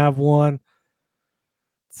doesn't have one.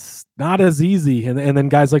 It's not as easy. And then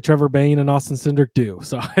guys like Trevor Bayne and Austin Cindric do.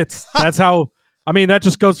 So that's how, I mean, that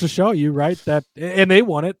just goes to show you, right? And they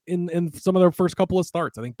won it in some of their first couple of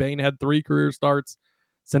starts. I think Bayne had 3 career starts.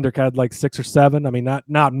 Cindric had like 6 or 7. I mean,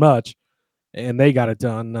 not much. And they got it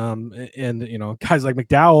done. And, you know, guys like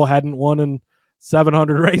McDowell hadn't won in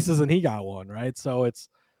 700 races and he got one, right? So it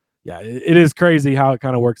is crazy how it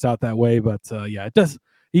kind of works out that way. But it does.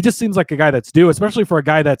 He just seems like a guy that's due, especially for a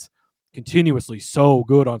guy that's continuously so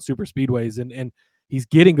good on super speedways and he's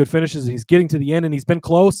getting good finishes. He's getting to the end and he's been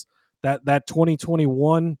close. That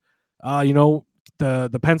 2021, the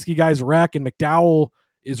Penske guys wreck and McDowell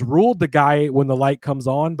is ruled the guy when the light comes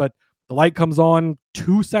on, but the light comes on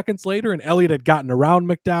 2 seconds later and Elliott had gotten around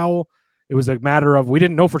McDowell. It was a matter of, we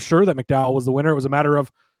didn't know for sure that McDowell was the winner. It was a matter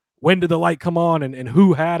of when did the light come on and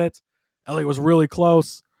who had it. Elliott was really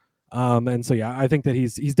close. And so, I think that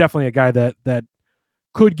he's definitely a guy that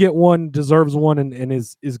could get one, deserves one, and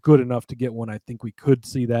is good enough to get one. I think we could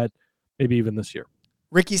see that maybe even this year.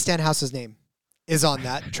 Ricky Stenhouse's name is on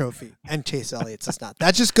that trophy, and Chase Elliott's is not.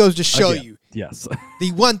 That just goes to show you. Yes.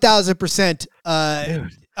 The 1,000% unpredictable.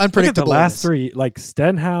 Look at the last 3, like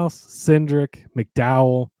Stenhouse, Cindric,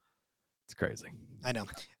 McDowell. It's crazy. I know.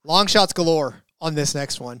 Long shots galore on this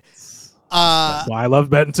next one. That's why I love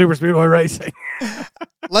betting super speedway racing.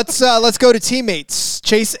 Let's go to teammates.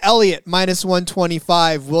 Chase Elliott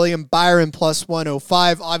 -125, William Byron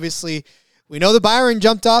 +105. Obviously, we know that Byron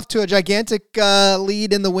jumped off to a gigantic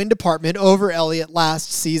lead in the win department over Elliott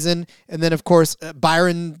last season, and then of course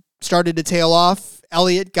Byron started to tail off.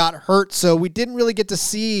 Elliott got hurt, so we didn't really get to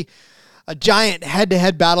see a giant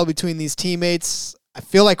head-to-head battle between these teammates. I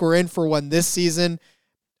feel like we're in for one this season.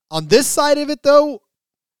 On this side of it, though,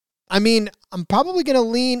 I mean, I'm probably going to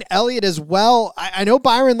lean Elliott as well. I know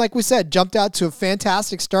Byron, like we said, jumped out to a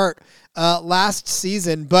fantastic start last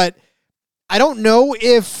season, but I don't know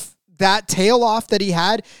if that tail off that he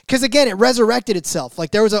had, because again, it resurrected itself.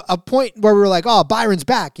 Like there was a point where we were like, oh, Byron's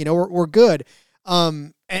back, we're good.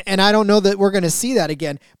 And I don't know that we're going to see that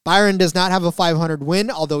again. Byron does not have a 500 win,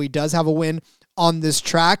 although he does have a win on this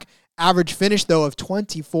track. Average finish, though, of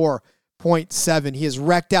 24.7. He has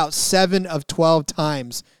wrecked out 7 of 12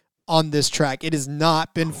 times on this track. It has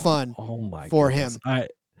not been fun for him.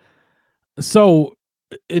 So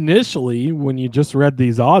initially, when you just read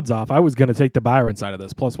these odds off, I was going to take the Byron side of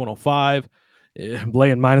this, +105,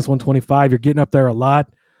 Blaine -125. You're getting up there a lot.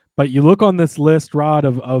 But you look on this list, Rod,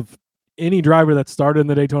 of any driver that started in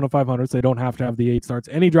the Daytona 500, so they don't have to have the 8 starts.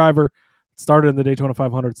 Any driver started in the Daytona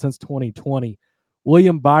 500 since 2020.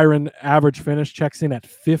 William Byron average finish checks in at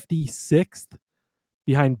 56th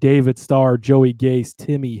behind David Starr, Joey Gase,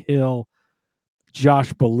 Timmy Hill,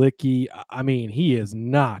 Josh Bilicki. I mean, he is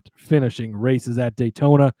not finishing races at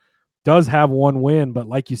Daytona. Does have 1 win, but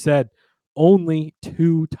like you said, only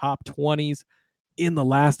 2 top 20s in the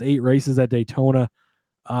last 8 races at Daytona.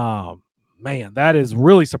 Man, that is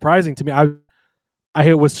really surprising to me.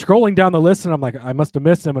 I was scrolling down the list and I'm like, I must have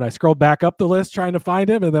missed him. And I scrolled back up the list trying to find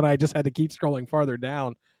him. And then I just had to keep scrolling farther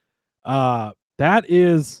down. That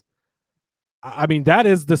is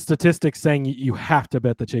the statistic saying you have to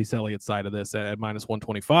bet the Chase Elliott side of this at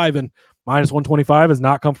 -125. And -125 is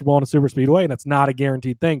not comfortable on a super speedway. And it's not a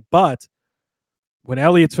guaranteed thing. But when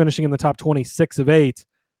Elliott's finishing in the top 26 of 8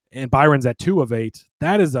 and Byron's at 2 of 8,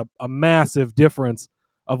 that is a massive difference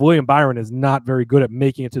of William Byron is not very good at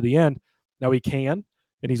making it to the end. Now he can,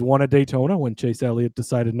 and he's won at Daytona when Chase Elliott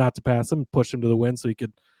decided not to pass him, push him to the win so he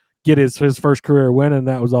could get his first career win, and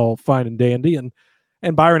that was all fine and dandy.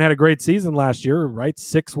 And Byron had a great season last year, right?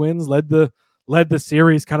 6 wins, led the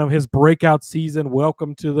series, kind of his breakout season.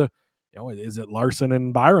 Welcome to the, is it Larson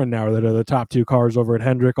and Byron now that are the top 2 cars over at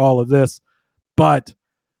Hendrick? All of this, but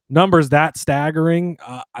numbers that staggering,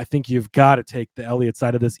 I think you've got to take the Elliott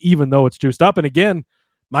side of this, even though it's juiced up. And again,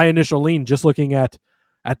 my initial lean, just looking at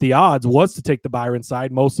the odds, was to take the Byron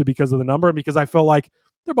side, mostly because of the number and because I feel like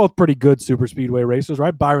they're both pretty good super speedway racers,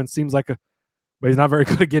 right? Byron seems like but he's not very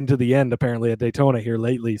good at getting to the end, apparently, at Daytona here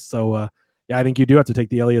lately. So, yeah, I think you do have to take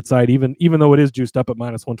the Elliott side, even though it is juiced up at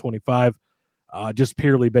minus 125, just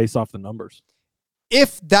purely based off the numbers.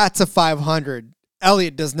 If that's a 500,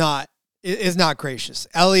 Elliott is not gracious.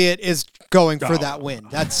 Elliott is going for that win.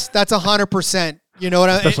 That's 100%. You know what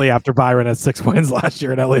I mean? Especially after Byron had 6 wins last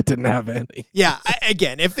year and Elliott didn't have any. Yeah,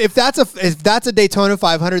 again, if that's a Daytona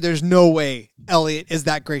 500, there's no way Elliott is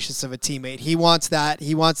that gracious of a teammate. He wants that.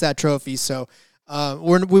 He wants that trophy. So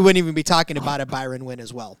we wouldn't even be talking about a Byron win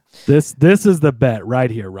as well. This is the bet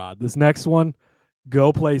right here, Rod. This next one,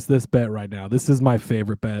 go place this bet right now. This is my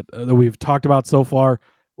favorite bet that we've talked about so far.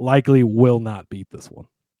 Likely will not beat this one.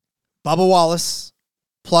 Bubba Wallace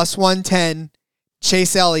plus 110,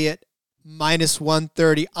 Chase Elliott minus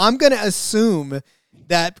 130. I'm going to assume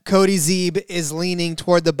that Cody Zeeb is leaning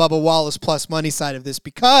toward the Bubba Wallace plus money side of this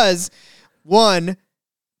because, one,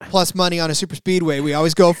 plus money on a super speedway, we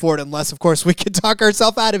always go for it unless, of course, we can talk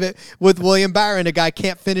ourselves out of it with William Byron. A guy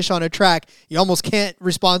can't finish on a track. You almost can't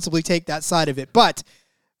responsibly take that side of it. But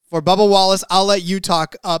for Bubba Wallace, I'll let you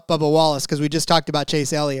talk up Bubba Wallace because we just talked about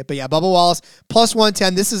Chase Elliott. But yeah, Bubba Wallace plus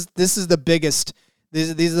 110. This is the biggest.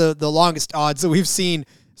 These are the longest odds that we've seen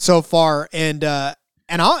so far, and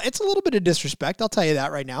it's a little bit of disrespect. I'll tell you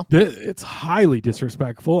that right now. It's highly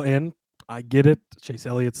disrespectful, and I get it. Chase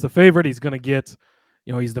Elliott's the favorite. He's going to get,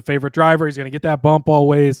 he's the favorite driver. He's going to get that bump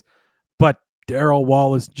always. But Darrell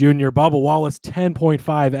Wallace Jr., Bubba Wallace,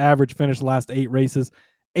 10.5 average finish the last 8 races,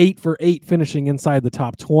 8 for 8 finishing inside the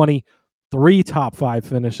top 20, 3 top 5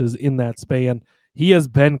 finishes in that span. He has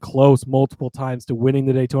been close multiple times to winning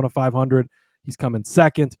the Daytona 500. He's come in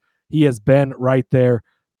second. He has been right there.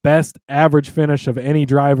 Best average finish of any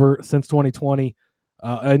driver since 2020,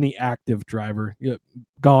 any active driver.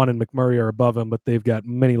 Gone and McMurray are above him, but they've got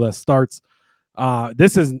many less starts.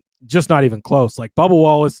 This is just not even close. Like Bubba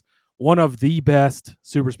Wallace, one of the best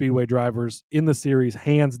super speedway drivers in the series,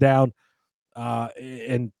 hands down.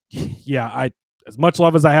 And yeah, as much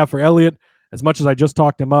love as I have for Elliott, as much as I just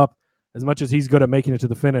talked him up, as much as he's good at making it to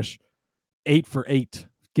the finish, 8 for 8,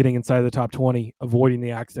 getting inside the top 20, avoiding the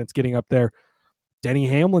accidents, getting up there. Denny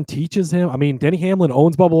Hamlin teaches him. I mean, Denny Hamlin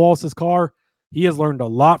owns Bubba Wallace's car. He has learned a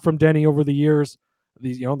lot from Denny over the years.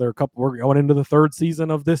 These, we're going into the 3rd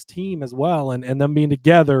season of this team as well, and them being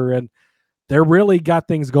together, and they're really got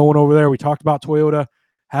things going over there. We talked about Toyota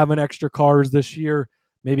having extra cars this year.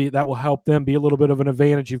 Maybe that will help them be a little bit of an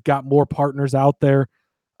advantage. You've got more partners out there.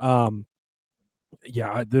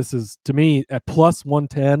 Yeah, this is, to me, at plus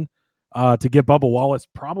 110 to get Bubba Wallace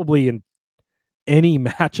probably in any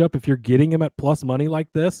matchup. If you're getting him at plus money like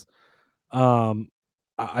this,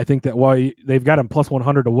 I think that while they've got him plus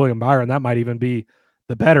 100 to William Byron, that might even be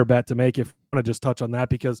the better bet to make. If I want to just touch on that,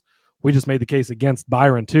 because we just made the case against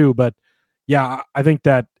Byron too. But yeah, I think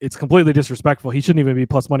that it's completely disrespectful. He shouldn't even be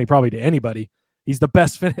plus money probably to anybody. He's the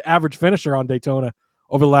best average finisher on Daytona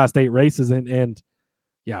over the last 8 races. And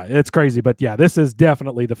yeah, it's crazy. But yeah, this is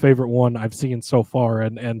definitely the favorite one I've seen so far,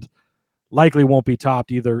 and likely won't be topped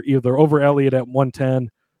either over Elliott at 110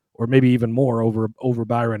 or maybe even more over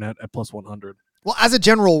Byron at plus 100. Well, as a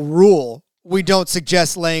general rule, we don't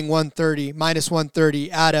suggest laying 130, minus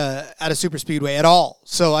 130 at a super speedway at all.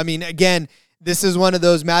 So, I mean, again, this is one of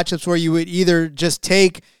those matchups where you would either just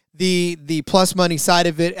take the plus money side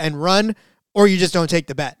of it and run, or you just don't take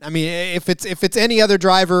the bet. I mean, if it's any other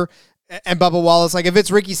driver and Bubba Wallace, like if it's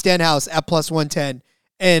Ricky Stenhouse at plus 110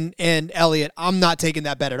 and Elliott, I'm not taking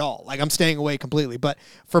that bet at all. Like, I'm staying away completely. But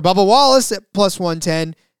for Bubba Wallace at plus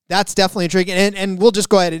 110, that's definitely intriguing. And we'll just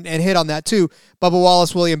go ahead and hit on that too. Bubba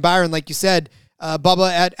Wallace, William Byron, like you said,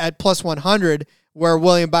 Bubba at plus 100, where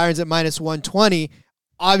William Byron's at minus 120.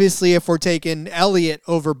 Obviously, if we're taking Elliott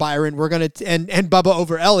over Byron, we're going to, and Bubba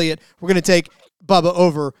over Elliott, we're going to take Bubba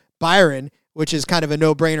over Byron, which is kind of a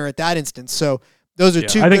no-brainer at that instance. So those are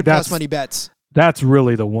two good plus money bets. That's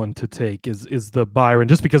really the one to take is the Byron,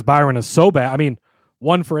 just because Byron is so bad. I mean,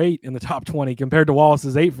 1 for 8 in the top 20 compared to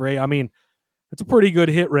Wallace's 8 for 8. I mean, it's a pretty good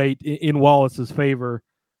hit rate in Wallace's favor.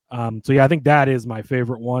 So yeah, I think that is my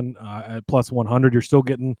favorite one at plus 100. You're still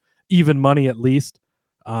getting even money at least.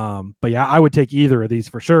 But yeah, I would take either of these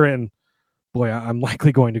for sure. And boy, I'm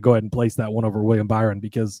likely going to go ahead and place that one over William Byron,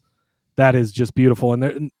 because that is just beautiful.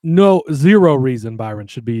 And there zero reason Byron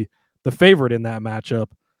should be the favorite in that matchup,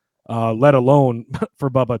 let alone for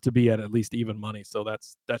Bubba to be at least even money. So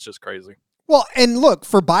that's just crazy. Well, and look,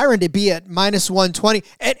 for Byron to be at -120,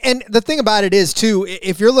 and the thing about it is, too,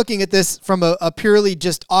 if you're looking at this from a purely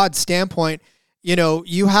just odd standpoint,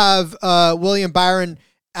 you have William Byron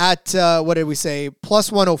at, what did we say,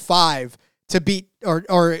 +105 to beat, or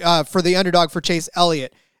for the underdog for Chase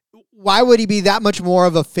Elliott. Why would he be that much more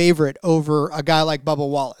of a favorite over a guy like Bubba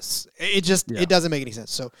Wallace? It doesn't make any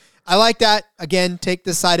sense. So I like that. Again, take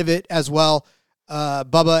this side of it as well.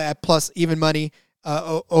 Bubba at plus even money.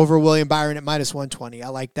 Over William Byron at -120. I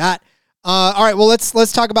like that. All right, well,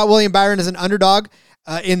 let's talk about William Byron as an underdog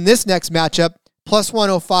in this next matchup.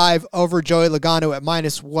 +105 over Joey Logano at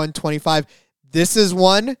 -125. This is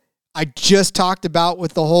one I just talked about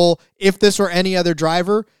with the whole, if this were any other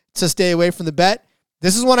driver, to stay away from the bet.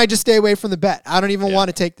 This is one I just stay away from the bet. I don't even want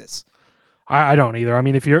to take this. I don't either. I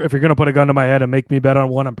mean, if you're going to put a gun to my head and make me bet on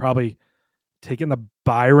one, I'm probably taking the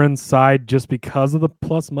Byron side just because of the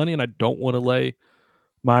plus money, and I don't want to lay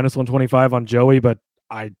 -125 on Joey, but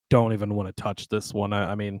I don't even want to touch this one.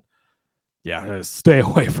 I mean, stay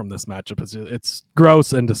away from this matchup. It's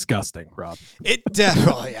gross and disgusting, Rob. It's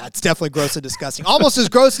definitely gross and disgusting. Almost as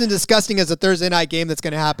gross and disgusting as a Thursday night game that's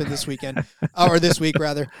going to happen this weekend, or this week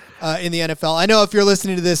rather, in the NFL. I know if you're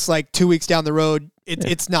listening to this like 2 weeks down the road,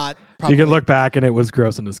 it's not. Probably. You can look back and it was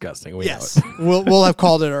gross and disgusting. Yes, we'll have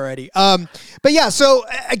called it already. But yeah, so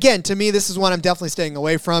again, to me, this is one I'm definitely staying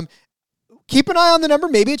away from. Keep an eye on the number.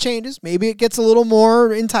 Maybe it changes. Maybe it gets a little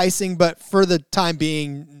more enticing. But for the time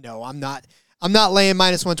being, no, I'm not laying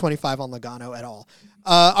 -125 on Logano at all.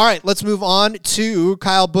 All right, let's move on to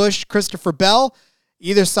Kyle Busch, Christopher Bell.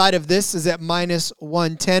 Either side of this is at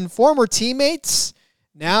 -110. Former teammates,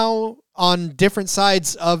 now on different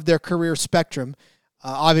sides of their career spectrum.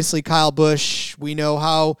 Obviously, Kyle Busch, we know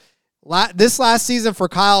how this last season for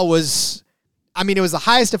Kyle was, it was the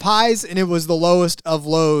highest of highs and it was the lowest of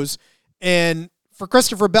lows. And for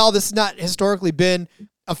Christopher Bell, this has not historically been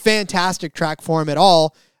a fantastic track for him at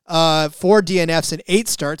all. 4 DNFs and 8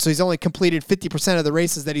 starts, so he's only completed 50% of the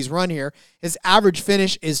races that he's run here. His average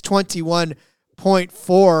finish is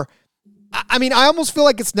 21.4. I almost feel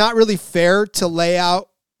like it's not really fair to lay out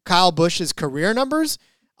Kyle Busch's career numbers.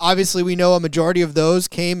 Obviously, we know a majority of those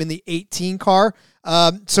came in the 18 car.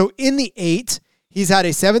 So in the 8, he's had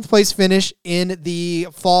a 7th place finish in the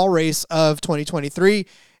fall race of 2023.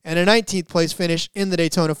 And a 19th place finish in the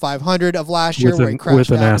Daytona 500 of last year, where he crashed with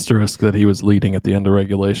an asterisk that he was leading at the end of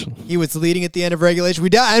regulation. He was leading at the end of regulation.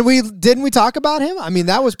 Didn't we talk about him?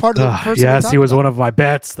 That was part of the first. Yes, he was one of my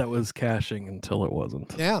bets that was cashing until it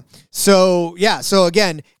wasn't. Yeah. So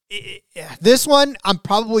again, this one I'm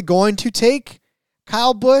probably going to take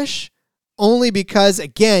Kyle Busch only because,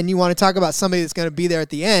 again, you want to talk about somebody that's going to be there at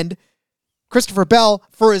the end. Christopher Bell,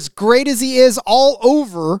 for as great as he is all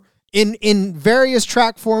over in various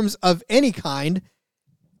track forms of any kind,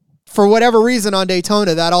 for whatever reason on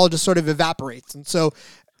Daytona, that all just sort of evaporates. And so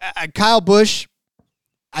Kyle Busch,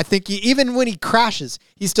 I think even when he crashes,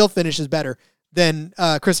 he still finishes better than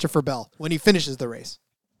Christopher Bell when he finishes the race.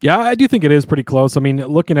 Yeah, I do think it is pretty close.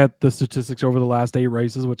 Looking at the statistics over the last 8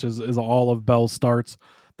 races, which is all of Bell's starts,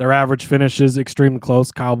 their average finish is extremely close.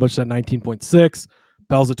 Kyle Busch at 19.6,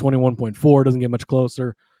 Bell's at 21.4, doesn't get much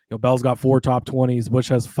closer. Bell's got 4 top 20s. Busch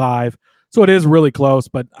has 5. So it is really close,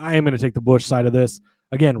 but I am going to take the Busch side of this.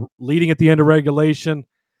 Again, leading at the end of regulation.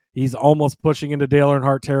 He's almost pushing into Dale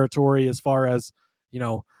Earnhardt territory as far as,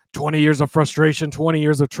 20 years of frustration, 20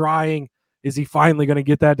 years of trying. Is he finally going to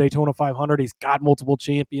get that Daytona 500? He's got multiple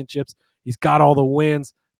championships. He's got all the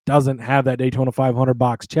wins. Doesn't have that Daytona 500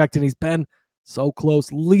 box checked, and he's been so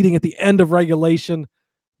close leading at the end of regulation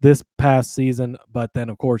this past season, but then,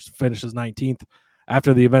 of course, finishes 19th.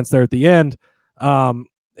 After the events there at the end, and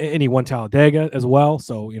he won Talladega as well.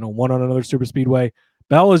 So, won on another super speedway.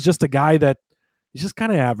 Bell is just a guy that he's just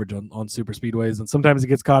kind of average on super speedways. And sometimes he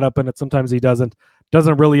gets caught up in it. Sometimes he doesn't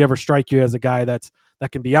really ever strike you as a guy that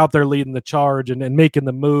can be out there leading the charge and making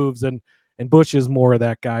the moves. And Busch is more of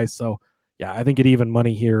that guy. So yeah, I think at even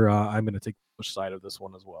money here, I'm going to take the Busch side of this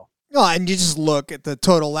one as well. No, and you just look at the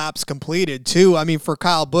total laps completed, too. For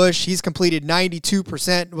Kyle Busch, he's completed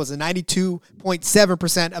 92%, was a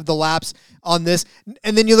 92.7% of the laps on this.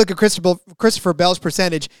 And then you look at Christopher Bell's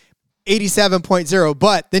percentage, 87.0.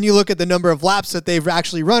 But then you look at the number of laps that they've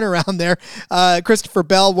actually run around there. Christopher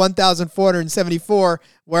Bell, 1,474,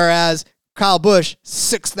 whereas Kyle Busch,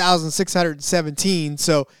 6,617.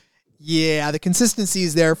 So, yeah, the consistency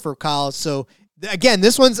is there for Kyle. So, again,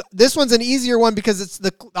 this one's an easier one because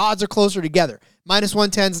the odds are closer together.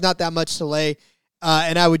 -110 is not that much to lay.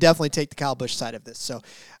 And I would definitely take the Kyle Busch side of this. So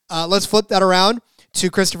let's flip that around to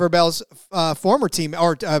Christopher Bell's former team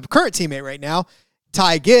or current teammate right now,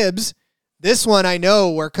 Ty Gibbs. This one I know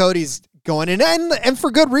where Cody's going, and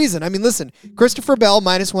for good reason. I mean, listen, Christopher Bell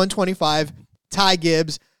minus 125, Ty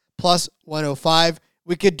Gibbs plus 105.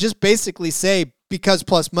 We could just basically say because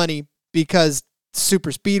plus money, because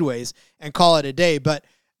super speedways, and call it a day. But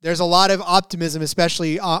there's a lot of optimism,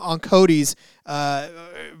 especially on Cody's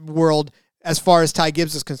world, as far as Ty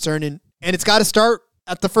Gibbs is concerned. And it's got to start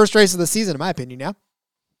at the first race of the season, in my opinion, yeah?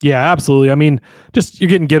 Yeah, absolutely. I mean, just you're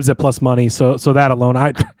getting Gibbs at plus money. So that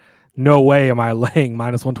alone, no way am I laying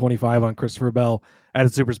minus 125 on Christopher Bell at a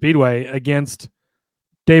super speedway against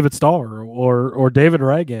David Starr or David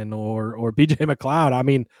Reagan or BJ McLeod. I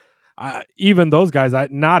mean, even those guys,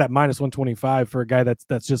 not at minus 125 for a guy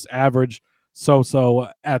that's just average so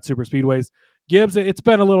at super speedways. Gibbs, it's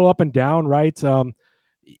been a little up and down, right?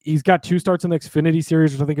 He's got 2 starts in the Xfinity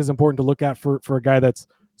Series, which I think is important to look at for a guy that's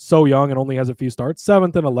so young and only has a few starts,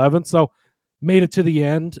 7th and 11th. So made it to the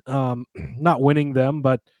end, not winning them,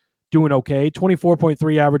 but doing okay.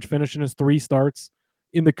 24.3 average finish in his 3 starts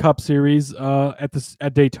in the Cup Series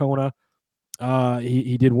at Daytona.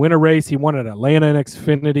 He did win a race. He won at Atlanta in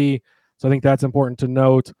Xfinity. So I think that's important to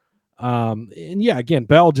note. And yeah, again,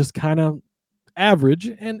 Bell just kind of average.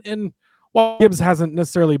 And while Gibbs hasn't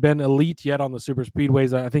necessarily been elite yet on the super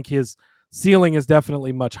speedways, I think his ceiling is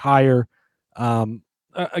definitely much higher.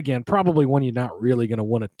 Again, probably one you're not really going to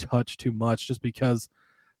want to touch too much just because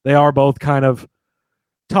they are both kind of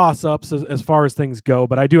toss-ups as far as things go.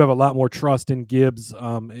 But I do have a lot more trust in Gibbs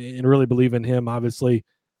and really believe in him. Obviously,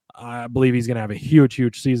 I believe he's going to have a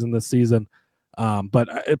huge season this season. But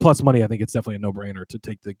plus money, I think it's definitely a no-brainer to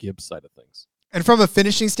take the Gibbs side of things. And from a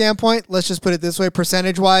finishing standpoint, let's just put it this way: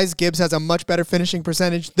 percentage-wise, Gibbs has a much better finishing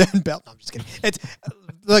percentage than Bell. No, I'm just kidding.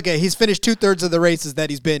 Look, he's finished 2/3 of the races that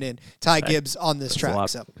he's been in. Ty Gibbs on this track.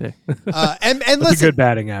 So, yeah. and That's listen, a good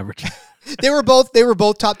batting average. they were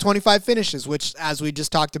both top 25 finishes, which, as we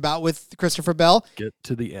just talked about with Christopher Bell, Get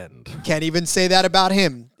to the end. Can't even say that about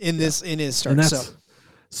him in his start. And that's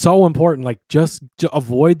so important. Like, just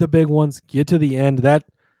avoid the big ones. Get to the end. That,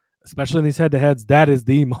 especially in these head-to-heads, that is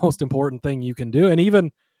the most important thing you can do. And even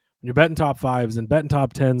when you're betting top 5s and betting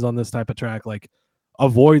top 10s on this type of track, like,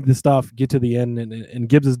 avoid the stuff, get to the end. And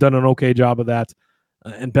Gibbs has done an okay job of that.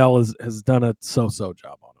 And Bell has done a so-so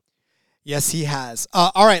job on it. Yes, he has.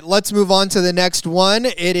 All right, let's move on to the next one.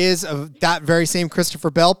 It is that very same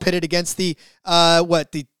Christopher Bell pitted against the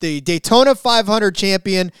Daytona 500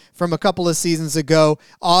 champion from a couple of seasons ago,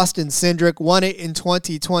 Austin Cindric. Won it in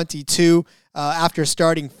 2022 after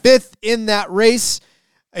starting 5th in that race.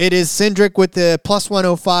 It is Cindric with the plus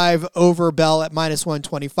 105 over Bell at minus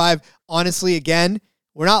 125. Honestly, again,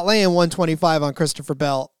 we're not laying 125 on Christopher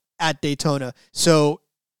Bell at Daytona. So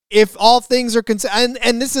if all things are considered,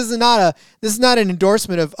 and this is not an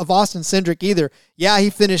endorsement of Austin Cindric either. Yeah, he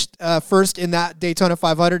finished first in that Daytona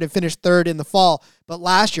 500 and finished 3rd in the fall, but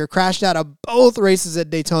last year crashed out of both races at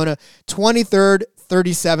Daytona, 23rd,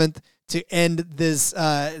 37th to end this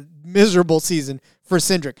miserable season for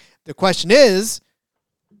Cindric. The question is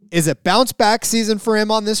it bounce back season for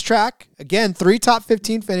him on this track? Again, 3 top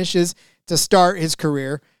 15 finishes to start his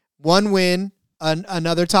career, 1 win,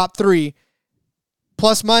 another top 3.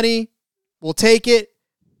 Plus money, we'll take it.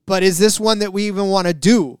 But is this one that we even want to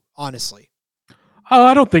do, honestly?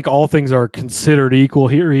 I don't think all things are considered equal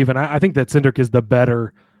here even. I think that Cindric is the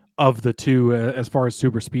better of the two as far as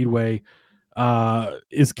super speedway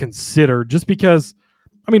is considered. Just because,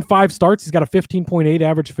 5 starts, he's got a 15.8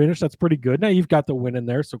 average finish. That's pretty good. Now, you've got the win in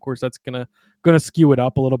there, so of course that's gonna skew it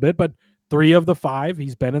up a little bit. But 3 of the 5,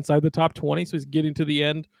 he's been inside the top 20, so he's getting to the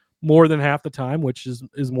end more than half the time, which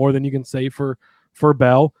is more than you can say for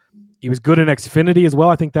Bell. He was good in Xfinity as well.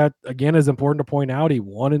 I think that, again, is important to point out. He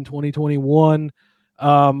won in 2021.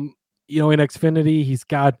 In Xfinity, he's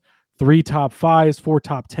got 3 top 5s, 4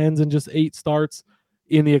 top 10s, and just 8 starts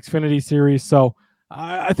in the Xfinity Series. So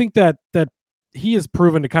I think that he has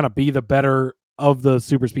proven to kind of be the better of the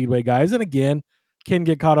super speedway guys. And again, can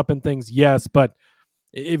get caught up in things, yes, but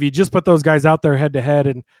if you just put those guys out there head to head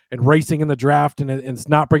and racing in the draft and it's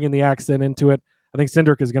not bringing the accent into it, I think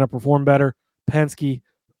Cindric is going to perform better. Penske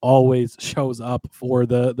always shows up for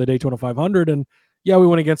the Daytona 500. And yeah, we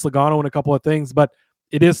went against Logano in a couple of things, but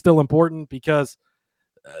it is still important because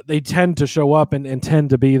they tend to show up and tend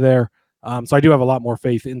to be there. So I do have a lot more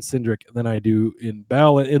faith in Cindric than I do in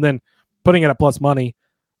Bell. And then putting it at plus money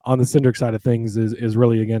on the Cindric side of things is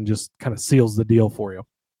really, again, just kind of seals the deal for you.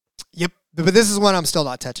 Yep. But this is one I'm still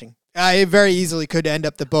not touching. It very easily could end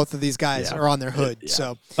up that both of these guys are on their hood. Yeah.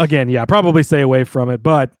 So again, probably stay away from it,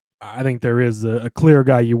 but I think there is a clear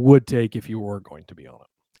guy you would take if you were going to be on it.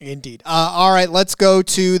 Indeed. All right, let's go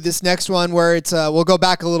to this next one where it's we'll go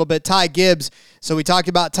back a little bit. Ty Gibbs. So we talked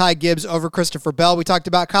about Ty Gibbs over Christopher Bell. We talked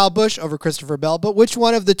about Kyle Busch over Christopher Bell. But which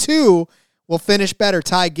one of the two will finish better?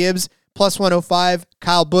 Ty Gibbs plus 105,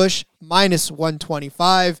 Kyle Busch minus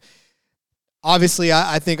 125. Obviously,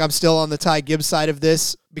 I think I'm still on the Ty Gibbs side of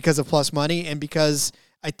this because of plus money and because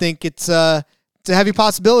I think it's a heavy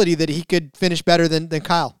possibility that he could finish better than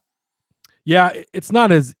Kyle. Yeah, it's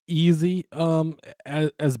not as easy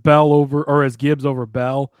as Bell over or as Gibbs over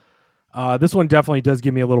Bell. This one definitely does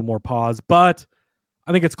give me a little more pause, but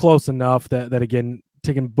I think it's close enough that again,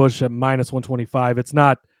 taking Busch at minus 125, it's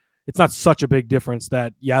not such a big difference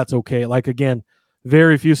that it's okay. Like again,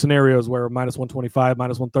 very few scenarios where minus 125,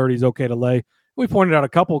 minus 130 is okay to lay. We pointed out a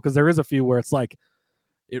couple because there is a few where it's like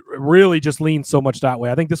it really just leans so much that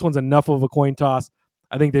way. I think this one's enough of a coin toss.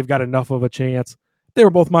 I think they've got enough of a chance. They were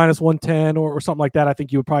both minus 110 or something like that. I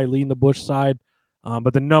think you would probably lean the Busch side,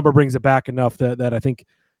 but the number brings it back enough that I think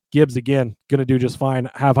Gibbs, again, going to do just fine,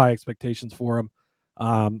 have high expectations for him.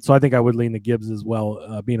 So I think I would lean the Gibbs as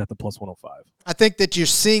well, being at the plus 105. I think that you're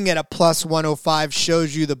seeing it at plus 105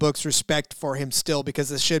 shows you the book's respect for him still because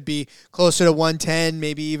this should be closer to 110,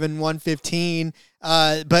 maybe even 115.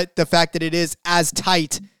 But the fact that it is as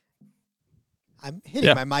tight, I'm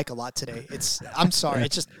hitting my mic a lot today. I'm sorry.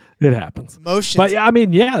 It's just it happens. Emotions. But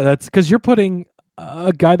that's because you're putting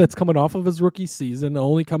a guy that's coming off of his rookie season,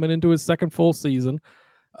 only coming into his second full season,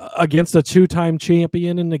 against a two-time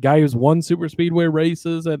champion and a guy who's won super speedway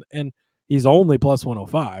races, and he's only plus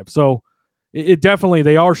 105. So it definitely,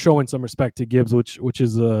 they are showing some respect to Gibbs, which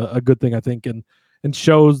is a good thing, I think, and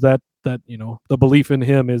shows that the belief in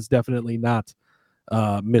him is definitely not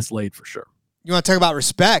mislaid for sure. You want to talk about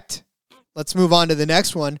respect? Let's move on to the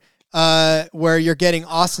next one, where you're getting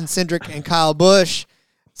Austin Cindric and Kyle Busch.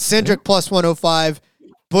 Cindric plus 105,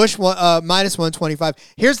 Busch minus 125.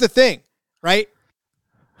 Here's the thing, right?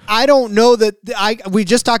 I don't know that we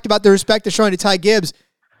just talked about the respect they're showing to Ty Gibbs.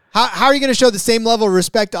 How are you going to show the same level of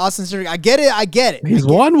respect to Austin Cindric? I get it. He's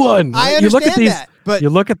won one. I understand that. But you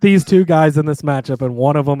look at these two guys in this matchup, and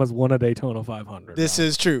one of them has won a Daytona 500. This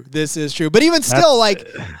is true. But even still,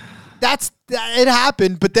 it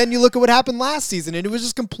happened. But then you look at what happened last season, and it was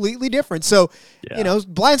just completely different. So,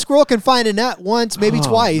 blind squirrel can find a nut once, maybe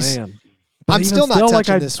twice. Man. I'm still not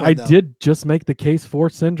touching this one, I did just make the ccase for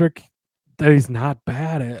Cindric that he's not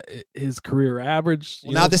bad at his career average.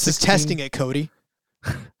 Well, now this is testing it, Cody.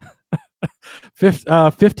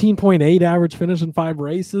 15.8 average finish in 5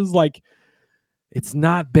 races. Like, it's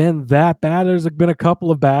not been that bad. There's been a couple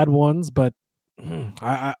of bad ones, but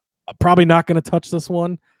I'm probably not going to touch this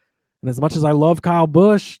one. And as much as I love Kyle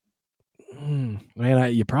Busch,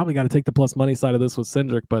 man, you probably got to take the plus money side of this with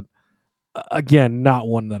Cindric, but again, not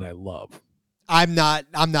one that I love. I'm not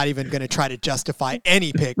even going to try to justify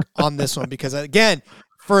any pick on this one because, again,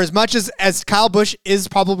 for as much as Kyle Busch is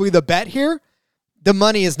probably the bet here, the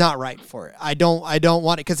money is not right for it. I don't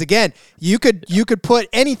want it because, again, you could put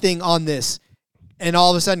anything on this, and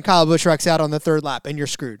all of a sudden Kyle Busch wrecks out on the third lap, and you're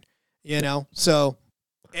screwed. So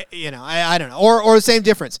I don't know, or the same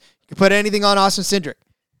difference. You could put anything on Austin Cindric,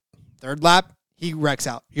 third lap he wrecks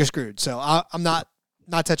out, you're screwed. So I'm not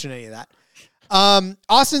touching any of that.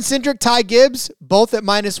 Austin Cindric, Ty Gibbs, both at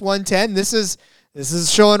minus 110. This is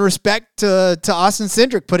showing respect to Austin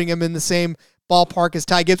Cindric, putting him in the same ballpark as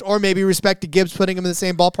Ty Gibbs, or maybe respect to Gibbs, putting him in the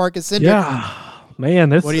same ballpark as Cindric. Yeah,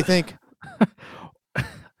 man. What do you think?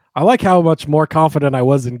 I like how much more confident I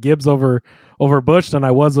was in Gibbs over Busch than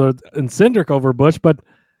I was in Cindric over Busch, but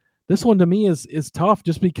this one to me is tough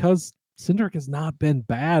just because Cindric has not been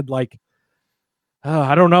bad. Like,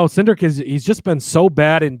 I don't know. Cindric he's just been so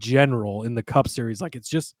bad in general in the Cup Series. Like,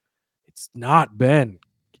 it's not been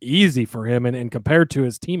easy for him, and compared to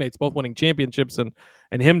his teammates both winning championships and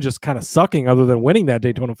him just kind of sucking other than winning that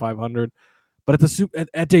Daytona 500. But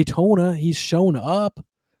at Daytona, he's shown up.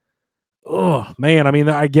 Oh, man. I mean,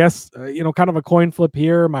 I guess, kind of a coin flip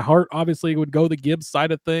here. My heart obviously would go the Gibbs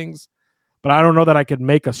side of things, but I don't know that I could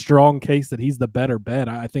make a strong case that he's the better bet.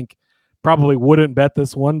 I think probably wouldn't bet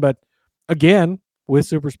this one, but again, with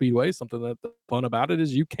super speedway, something that's fun about it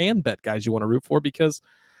is you can bet guys you want to root for because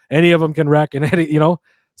any of them can wreck and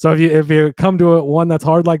so if you come to one that's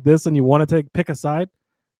hard like this and you want to pick a side,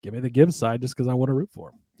 give me the Gibbs side just because I want to root for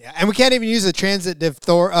him. Yeah, and we can't even use a transitive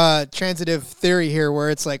theory here where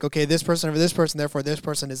it's like, okay, this person over this person, therefore this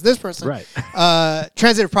person is this person. Right.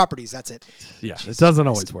 Transitive properties, that's it. Yeah, it doesn't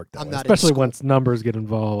always work that way, especially once numbers get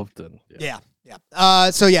involved. And Yeah.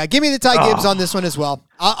 Give me the Ty Gibbs on this one as well.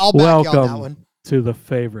 I'll back you on that one. To the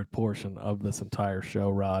favorite portion of this entire show,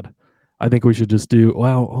 Rod. I think we should just do.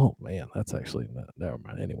 Well, oh man, that's actually never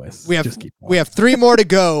mind. Anyways, We have just keep we have 3 more to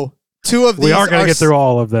go. 2 of these we are going to get through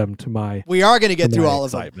all of them. We are going to get through all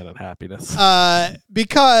of them. Excitement and happiness.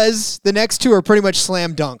 Because the next 2 are pretty much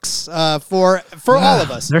slam dunks for all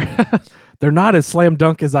of us. They're not as slam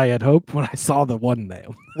dunk as I had hoped when I saw the one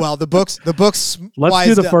name. Well, the books. Let's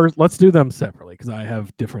do the first. Let's do them separately because I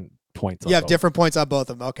have different points. You have different points on both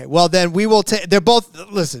of them. Okay. Well, then we will take. They're both.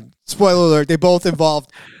 Listen. Spoiler alert. They both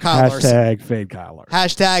involved Kyle Larson. Hashtag fade Kyle Larson.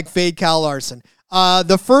 Hashtag fade Kyle Larson.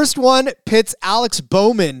 The first one pits Alex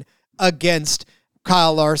Bowman against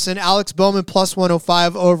Kyle Larson. Alex Bowman plus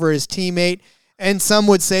 105 over his teammate, and some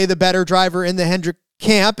would say the better driver in the Hendrick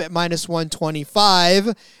camp at minus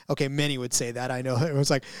 125. Okay, many would say that. I know it was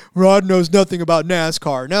like, Rod knows nothing about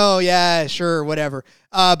NASCAR. No, yeah, sure, whatever.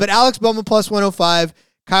 But Alex Bowman plus 105,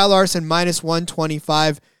 Kyle Larson minus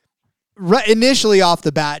 125. Initially off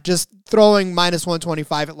the bat, just throwing minus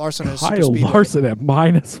 125 at Larson on a super speedway. Kyle Larson at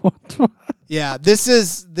minus 125. Yeah, this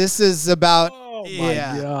is about. Oh my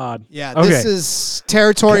God. Yeah, okay. This is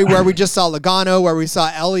territory where we just saw Logano, where we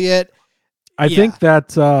saw Elliott. I think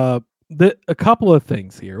that a couple of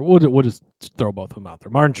things here. We'll just throw both of them out there.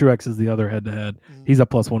 Martin Truex is the other head-to-head. He's at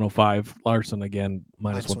plus 105. Larson, again,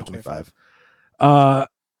 minus 125. A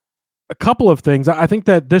couple of things. I think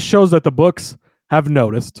that this shows that the books have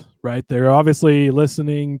noticed, right? They're obviously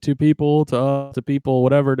listening to people, to people,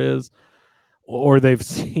 whatever it is, or they've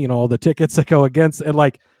seen all the tickets that go against, and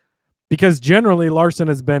like, because generally Larson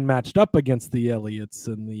has been matched up against the Elliots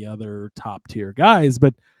and the other top tier guys,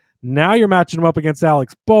 but now you're matching him up against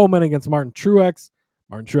Alex Bowman, against Martin Truex.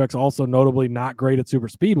 Martin Truex also notably not great at super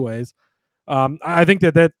speedways. I think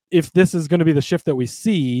that if this is going to be the shift that we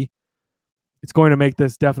see, it's going to make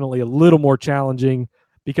this definitely a little more challenging,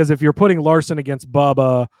 because if you're putting Larson against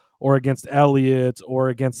Bubba or against Elliott or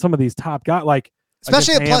against some of these top guys, like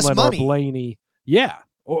especially at plus money, or Blaney, yeah,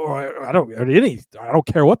 or I don't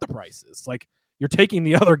care what the price is. Like, you're taking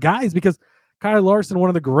the other guys, because Kyle Larson,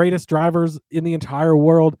 one of the greatest drivers in the entire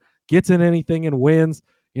world, gets in anything and wins.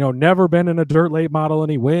 Never been in a dirt late model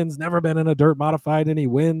and he wins. Never been in a dirt modified and he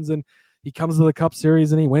wins. And he comes to the Cup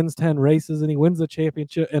Series and he wins 10 races and he wins the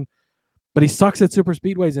championship. But he sucks at super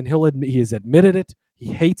speedways, and he has admitted it.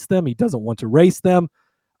 He hates them. He doesn't want to race them.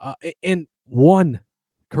 And one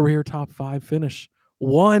career top 5 finish,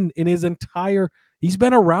 one in his entire. He's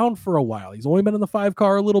been around for a while. He's only been in the 5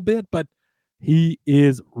 car a little bit, but he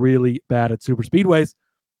is really bad at super speedways.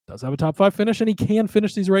 Does have a top 5 finish, and he can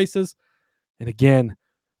finish these races. And again,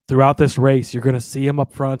 throughout this race, you're going to see him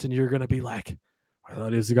up front, and you're going to be like, I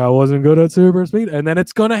thought this guy wasn't good at super speed. And then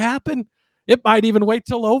it's going to happen. It might even wait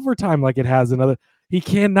till overtime, like it has another. He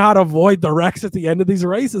cannot avoid the wrecks at the end of these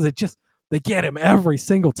races. They get him every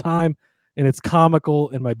single time, and it's comical.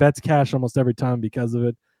 And my bets cash almost every time because of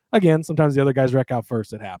it. Again, sometimes the other guys wreck out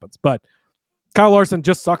first. It happens. But Kyle Larson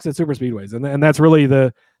just sucks at super speedways, and that's really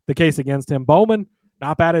the case against him. Bowman,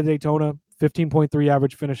 not bad at Daytona, 15.3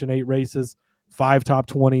 average finish in 8 races, 5 top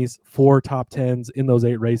 20s, 4 top 10s in those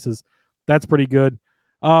 8 races. That's pretty good.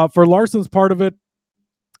 For Larson's part of it,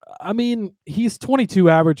 I mean, he's 22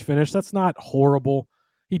 average finish. That's not horrible.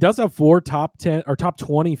 He does have 4 top 10 or top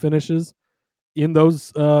 20 finishes in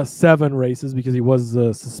those 7 races, because he was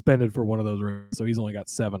suspended for one of those races, so he's only got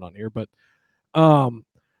 7 on here. But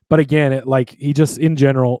again, he just in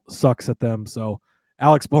general sucks at them. So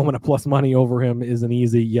Alex Bowman at plus money over him is an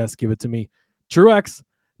easy yes, give it to me. Truex,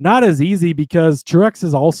 not as easy, because Truex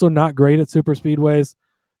is also not great at super speedways.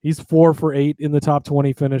 He's 4 for 8 in the top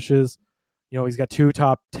 20 finishes. He's got 2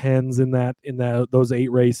 top 10s in those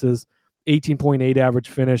 8 races, 18.8 average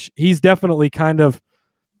finish. He's definitely kind of,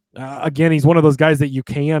 again, he's one of those guys that you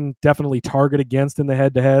can definitely target against in the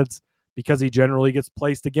head-to-heads, because he generally gets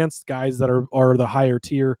placed against guys that are the higher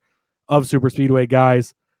tier of super speedway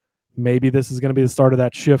guys. Maybe this is going to be the start of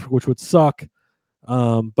that shift, which would suck.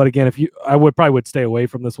 But again, I would probably stay away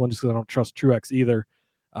from this one, just because I don't trust Truex either.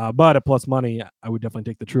 But at plus money, I would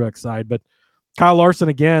definitely take the Truex side. But Kyle Larson,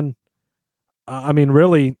 again, I mean,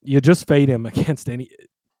 really, you just fade him against any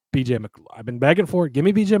BJ McLeod. I've been begging for it. Give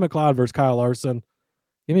me BJ McLeod versus Kyle Larson.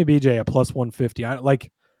 Give me BJ at plus 150.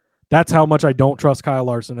 That's how much I don't trust Kyle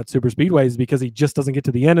Larson at super speedways, because he just doesn't get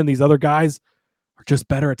to the end, and these other guys are just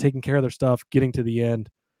better at taking care of their stuff, getting to the end.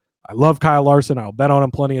 I love Kyle Larson. I'll bet on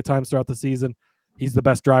him plenty of times throughout the season. He's the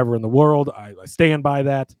best driver in the world. I stand by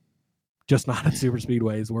that. Just not at super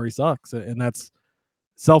speedways, where he sucks, and that's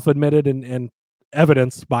self-admitted and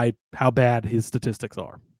evidenced by how bad his statistics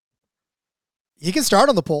are. He can start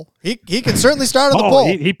on the pole. He can certainly start on the pole.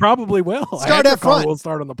 He probably will. Start at front. Will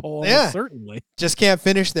start on the pole. Yeah, certainly. Just can't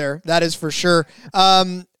finish there. That is for sure.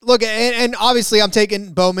 look, and obviously I'm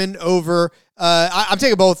taking Bowman over. I'm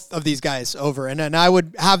taking both of these guys over, and I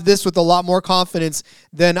would have this with a lot more confidence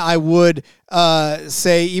than I would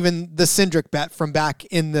say even the Cindric bet from back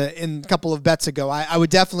in a couple of bets ago. I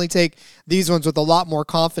would definitely take these ones with a lot more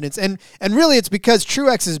confidence, and really it's because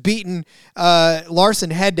Truex has beaten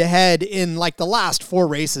Larson head to head in like the last 4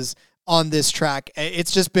 races on this track.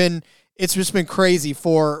 It's just been crazy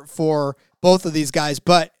for both of these guys,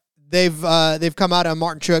 but they've come out on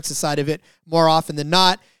Martin Truex's side of it more often than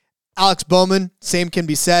not. Alex Bowman, same can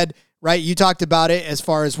be said, right? You talked about it as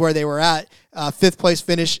far as where they were at. 5th place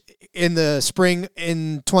finish in the spring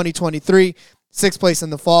in 2023, 6th place in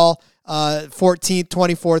the fall, 14th,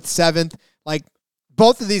 24th, 7th. Like,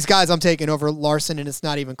 both of these guys I'm taking over Larson, and it's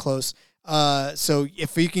not even close. So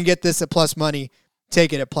if you can get this at plus money,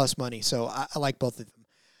 take it at plus money. So I like both of them.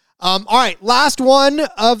 All right, last one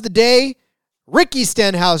of the day. Ricky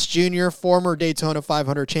Stenhouse Jr., former Daytona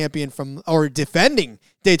 500 champion defending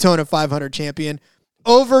Daytona 500 champion,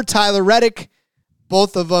 over Tyler Reddick,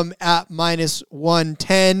 both of them at minus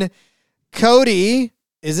 110. Cody,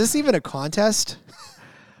 is this even a contest?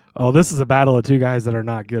 Oh, this is a battle of 2 guys that are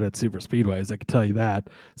not good at super speedways. I can tell you that.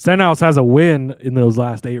 Stenhouse has a win in those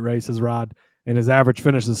last 8 races, Rod, and his average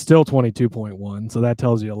finish is still 22.1, so that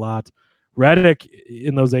tells you a lot. Reddick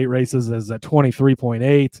in those 8 races is at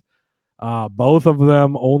 23.8. Both of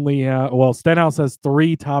them only Stenhouse has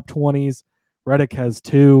 3 top 20s. Reddick has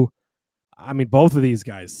 2. I mean, both of these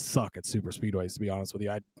guys suck at super speedways, to be honest with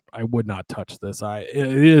you. I would not touch this.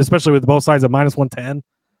 Especially with both sides at minus 110.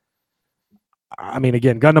 I mean,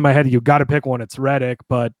 again, gun to my head, you got to pick one. It's Reddick,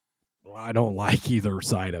 but I don't like either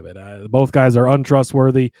side of it. Both guys are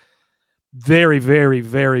untrustworthy. Very, very,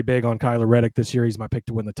 very big on Kyler Reddick this year. He's my pick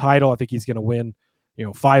to win the title. I think he's going to win,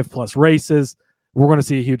 5+ races. We're going to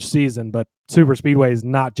see a huge season, but super speedway is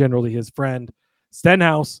not generally his friend.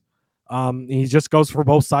 Stenhouse, he just goes for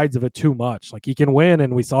both sides of it too much. Like, he can win,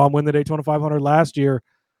 and we saw him win the Daytona 500 last year,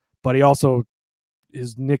 but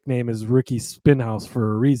his nickname is Ricky Spinhouse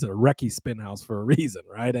for a reason, Recky Spinhouse for a reason,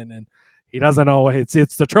 right? And he doesn't know it's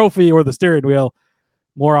the trophy or the steering wheel.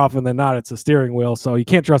 More often than not, it's the steering wheel, so you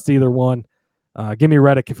can't trust either one. Give me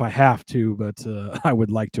Reddick if I have to, but I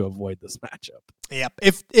would like to avoid this matchup. Yep.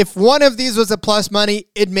 If one of these was a plus money,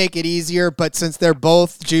 it'd make it easier. But since they're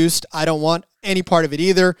both juiced, I don't want any part of it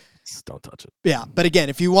either. Just don't touch it. Yeah. But again,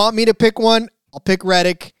 if you want me to pick one, I'll pick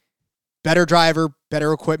Reddick. Better driver,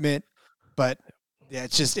 better equipment. But yeah,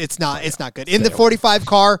 it's not good. In the 45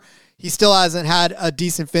 car, he still hasn't had a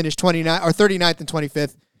decent finish, 29 or 39th and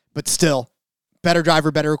 25th. But still, better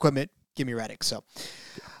driver, better equipment. Give me Reddick. So.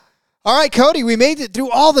 All right, Cody, we made it through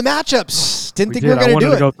all the matchups. Didn't think we were going to do it. I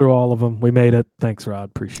wanted to go through all of them. We made it. Thanks, Rod.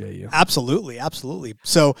 Appreciate you. Absolutely.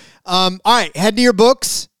 So, all right, head to your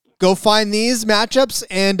books. Go find these matchups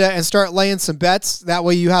and start laying some bets. That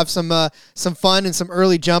way you have some fun and some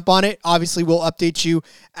early jump on it. Obviously, we'll update you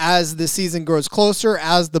as the season grows closer,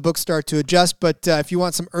 as the books start to adjust. But if you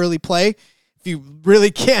want some early play, if you really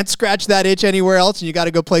can't scratch that itch anywhere else and you got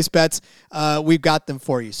to go place bets, we've got them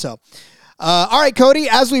for you. So. All right, Cody,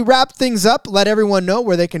 as we wrap things up, let everyone know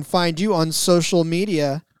where they can find you on social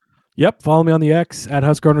media. Yep, follow me on the X at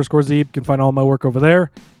Husker_Zeeb. You can find all my work over there.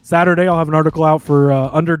 Saturday, I'll have an article out for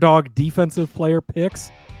underdog defensive player picks.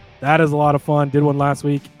 That is a lot of fun. Did one last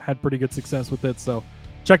week. Had pretty good success with it. So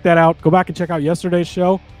check that out. Go back and check out yesterday's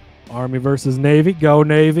show, Army versus Navy. Go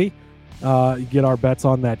Navy. Get our bets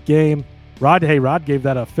on that game. Rod gave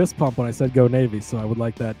that a fist pump when I said go Navy, so I would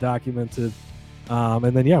like that documented. And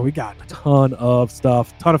then, we got a ton of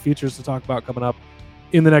stuff, ton of features to talk about coming up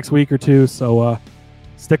in the next week or two. So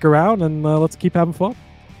stick around and let's keep having fun.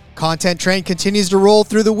 Content train continues to roll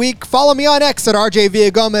through the week. Follow me on X at RJ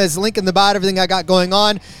Villagomez. Link in the bio, everything I got going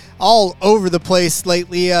on all over the place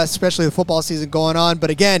lately, especially the football season going on. But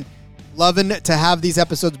again, loving to have these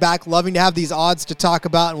episodes back, loving to have these odds to talk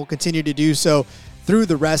about, and we'll continue to do so through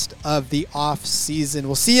the rest of the off season.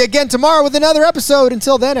 We'll see you again tomorrow with another episode.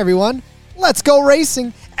 Until then, everyone, let's go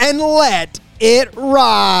racing and let it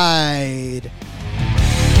ride.